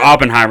we'll wait for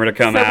Oppenheimer to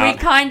come out. So we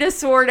kind of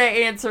sort of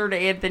answered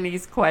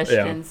Anthony's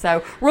question. Yeah.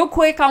 So real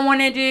quick, I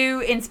want to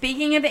do, and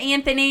speaking of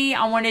Anthony,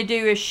 I want to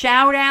do a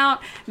shout out.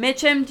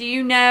 Mitchum, do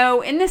you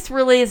know, and this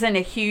really isn't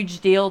a huge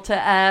deal to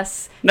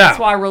us. No. That's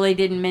why I really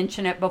didn't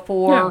mention it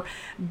before. No.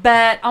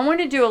 But I want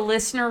to do a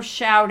listener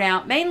shout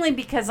out, mainly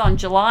because on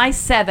July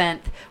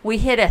 7th, we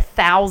hit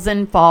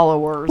 1,000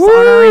 followers on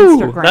our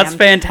Instagram. That's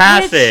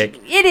fantastic.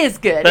 It is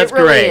good. That's it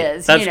really great.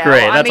 is. That's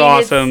great. That's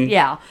awesome.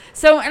 Yeah.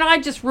 So, and I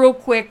just real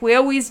quick, we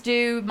always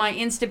do my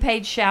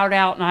Instapage shout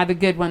out, and I have a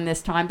good one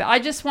this time. But I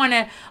just want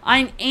to,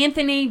 I'm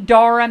Anthony,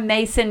 Dara,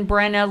 Mason,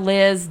 Brenna,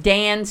 Liz,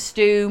 Dan,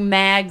 Stu,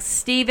 Mags,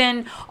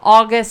 Steven,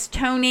 August,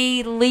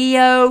 Tony,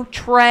 Leo,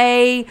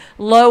 Trey,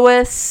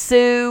 Lois,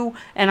 Sue,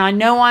 and I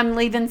know I'm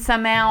leaving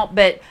some out,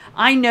 but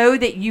I know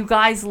that you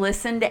guys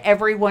listen to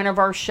every one of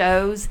our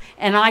shows,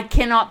 and I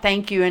cannot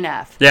thank you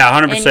enough. Yeah,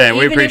 100%.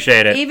 We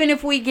appreciate it. Even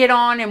if we get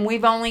on and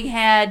we've only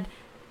had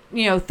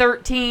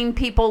 13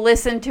 people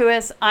listen to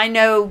us, I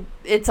know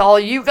it's all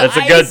you guys.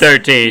 That's a good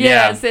 13,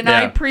 yes, yeah. and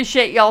I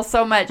appreciate y'all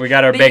so much. We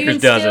got our baker's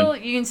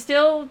dozen. You can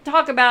still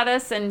talk about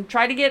us and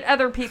try to get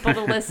other people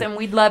to listen.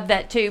 We'd love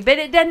that too. But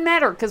it doesn't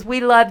matter because we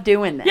love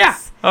doing this. Yeah.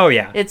 Oh,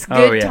 yeah. It's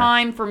good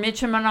time for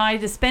Mitchum and I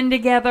to spend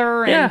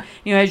together. And,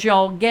 as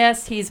y'all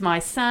guessed, he's my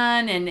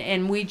son,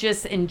 and we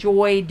just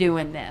enjoy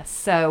doing this.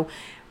 So,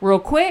 real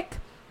quick,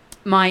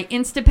 my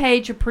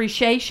Instapage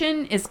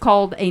appreciation is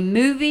called a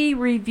movie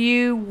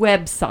review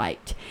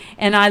website.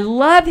 And I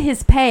love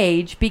his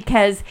page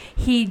because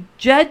he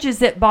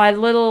judges it by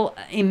little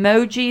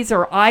emojis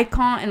or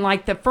icon. And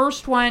like the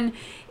first one,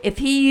 if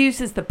he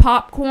uses the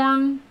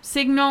popcorn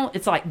signal,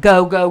 it's like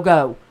go, go,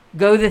 go.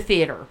 Go to the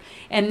theater.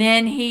 And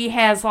then he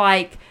has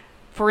like,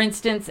 for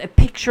instance, a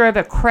picture of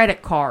a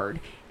credit card.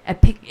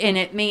 And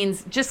it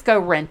means just go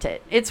rent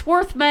it. It's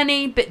worth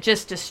money, but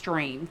just to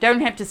stream.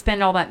 Don't have to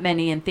spend all that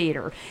money in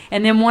theater.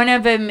 And then one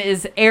of them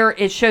is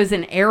it shows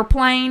an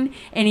airplane,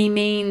 and he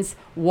means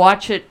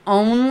watch it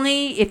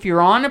only if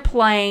you're on a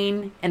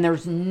plane and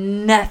there's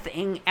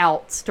nothing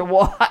else to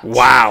watch.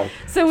 Wow.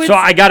 So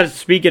I got to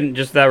speak, and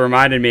just that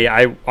reminded me,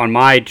 on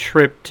my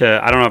trip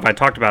to, I don't know if I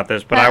talked about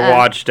this, but I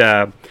watched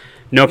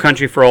No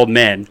Country for Old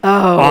Men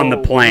on the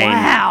plane.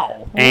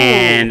 Wow.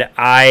 And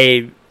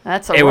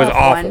it was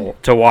awful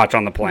to watch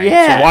on the plane.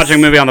 Yes. So watching a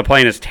movie on the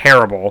plane is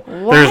terrible.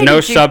 There's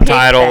no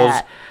subtitles.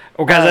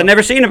 Because I'd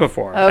never seen it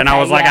before. Okay, and I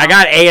was like, I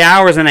got 8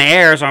 hours in the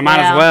air, so I might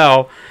as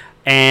well.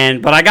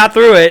 But I got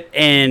through it,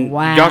 and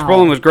Josh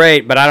Brolin was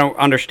great, but I don't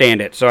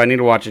understand it, so I need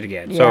to watch it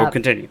again. So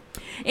continue.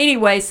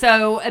 Anyway,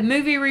 so a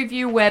movie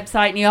review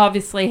website, and he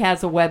obviously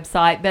has a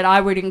website, but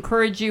I would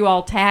encourage you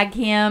all tag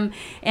him.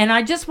 And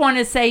I just want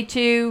to say,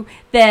 too,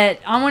 that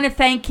I want to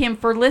thank him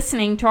for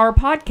listening to our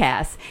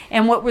podcast.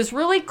 And what was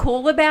really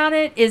cool about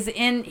it is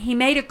he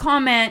made a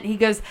comment. He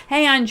goes,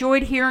 hey, I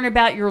enjoyed hearing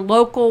about your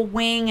local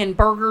wing and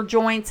burger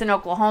joints in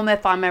Oklahoma.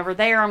 If I'm ever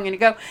there, I'm going to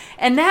go.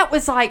 And that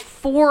was like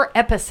 4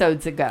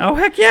 episodes ago. Oh,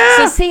 heck yeah.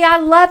 So, see, I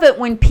love it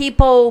when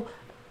people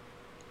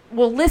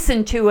will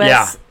listen to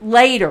us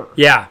later.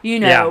 Yeah.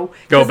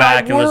 Go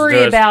back and listen to us. I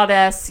worry about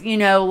us,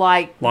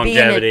 like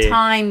longevity. being a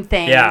time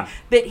thing. Yeah.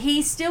 But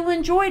he still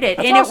enjoyed it.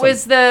 That's and awesome. It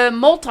was the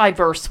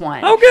multiverse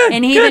one. Oh, good.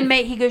 And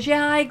he goes,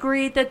 yeah, I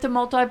agree that the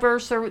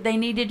multiverse, they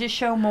needed to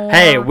show more.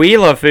 Hey, we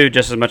love food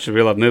just as much as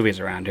we love movies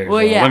around here.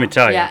 Well, let me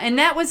tell you. Yeah, and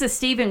that was a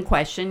Steven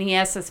question. He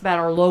asked us about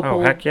our local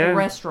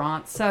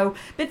restaurants. So,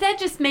 but that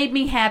just made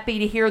me happy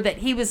to hear that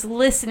he was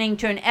listening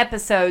to an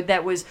episode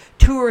that was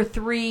 2 or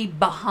 3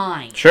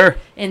 behind. Sure.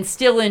 And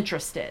still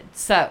interested.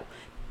 So,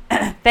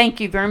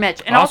 thank you very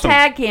much. And awesome. I'll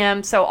tag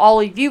him so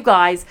all of you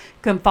guys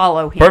can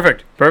follow him.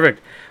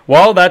 Perfect.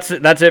 Well, that's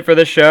it for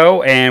this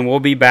show, and we'll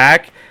be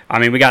back. I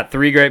mean, we got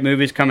 3 great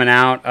movies coming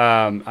out.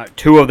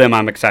 2 of them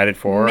I'm excited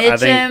for.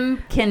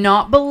 Mitchum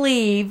cannot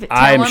believe.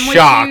 I'm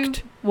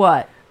shocked.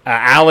 What?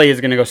 Allie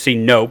is going to go see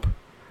Nope.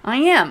 I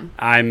am.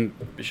 I'm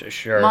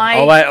sure.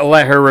 I'll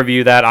let her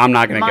review that. I'm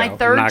not going to go. My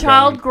third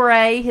child,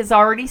 Gray, has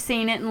already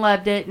seen it and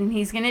loved it, and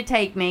he's going to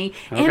take me.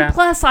 Okay. And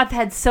plus, I've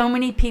had so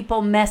many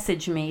people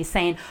message me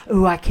saying,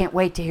 "Ooh, I can't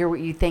wait to hear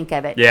what you think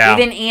of it." Yeah.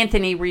 Even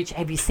Anthony reached,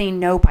 "Have you seen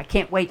Nope? I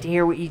can't wait to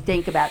hear what you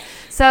think about it."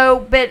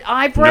 So, but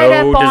I've read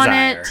up on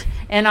it,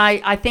 and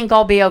I think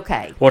I'll be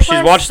okay. Well,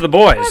 she's watched The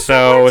Boys,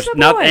 so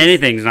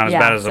anything's not as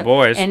bad as The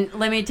Boys. And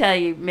let me tell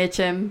you,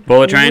 Mitchum,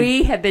 Bullet Train?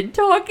 We have been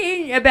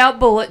talking about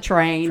Bullet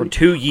Train for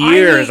 2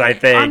 years, I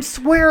think. I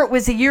swear it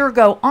was a year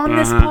ago on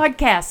this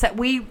podcast that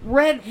we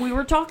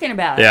were talking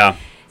about it. Yeah.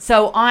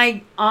 So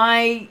I'm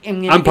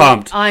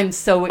pumped. I'm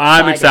so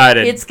excited. I'm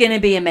excited. It's going to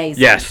be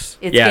amazing. Yes.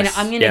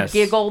 I'm going to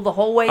giggle the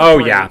whole way through. Oh,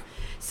 yeah.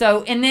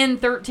 So, and then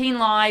 13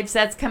 Lives,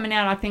 that's coming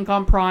out, I think,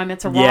 on Prime.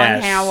 It's a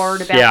Ron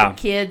Howard about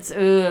the kids.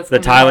 The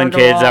Thailand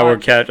kids that were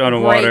kept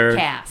underwater.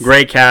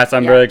 Great cast.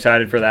 I'm really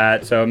excited for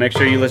that. So make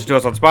sure you listen to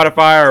us on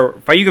Spotify,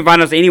 or you can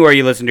find us anywhere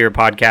you listen to your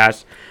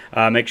podcast.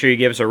 Make sure you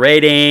give us a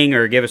rating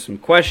or give us some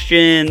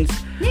questions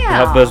to Yeah.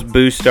 help us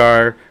boost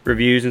our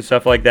reviews and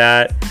stuff like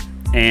that.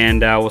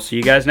 And we'll see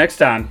you guys next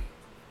time.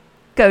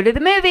 Go to the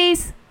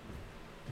movies.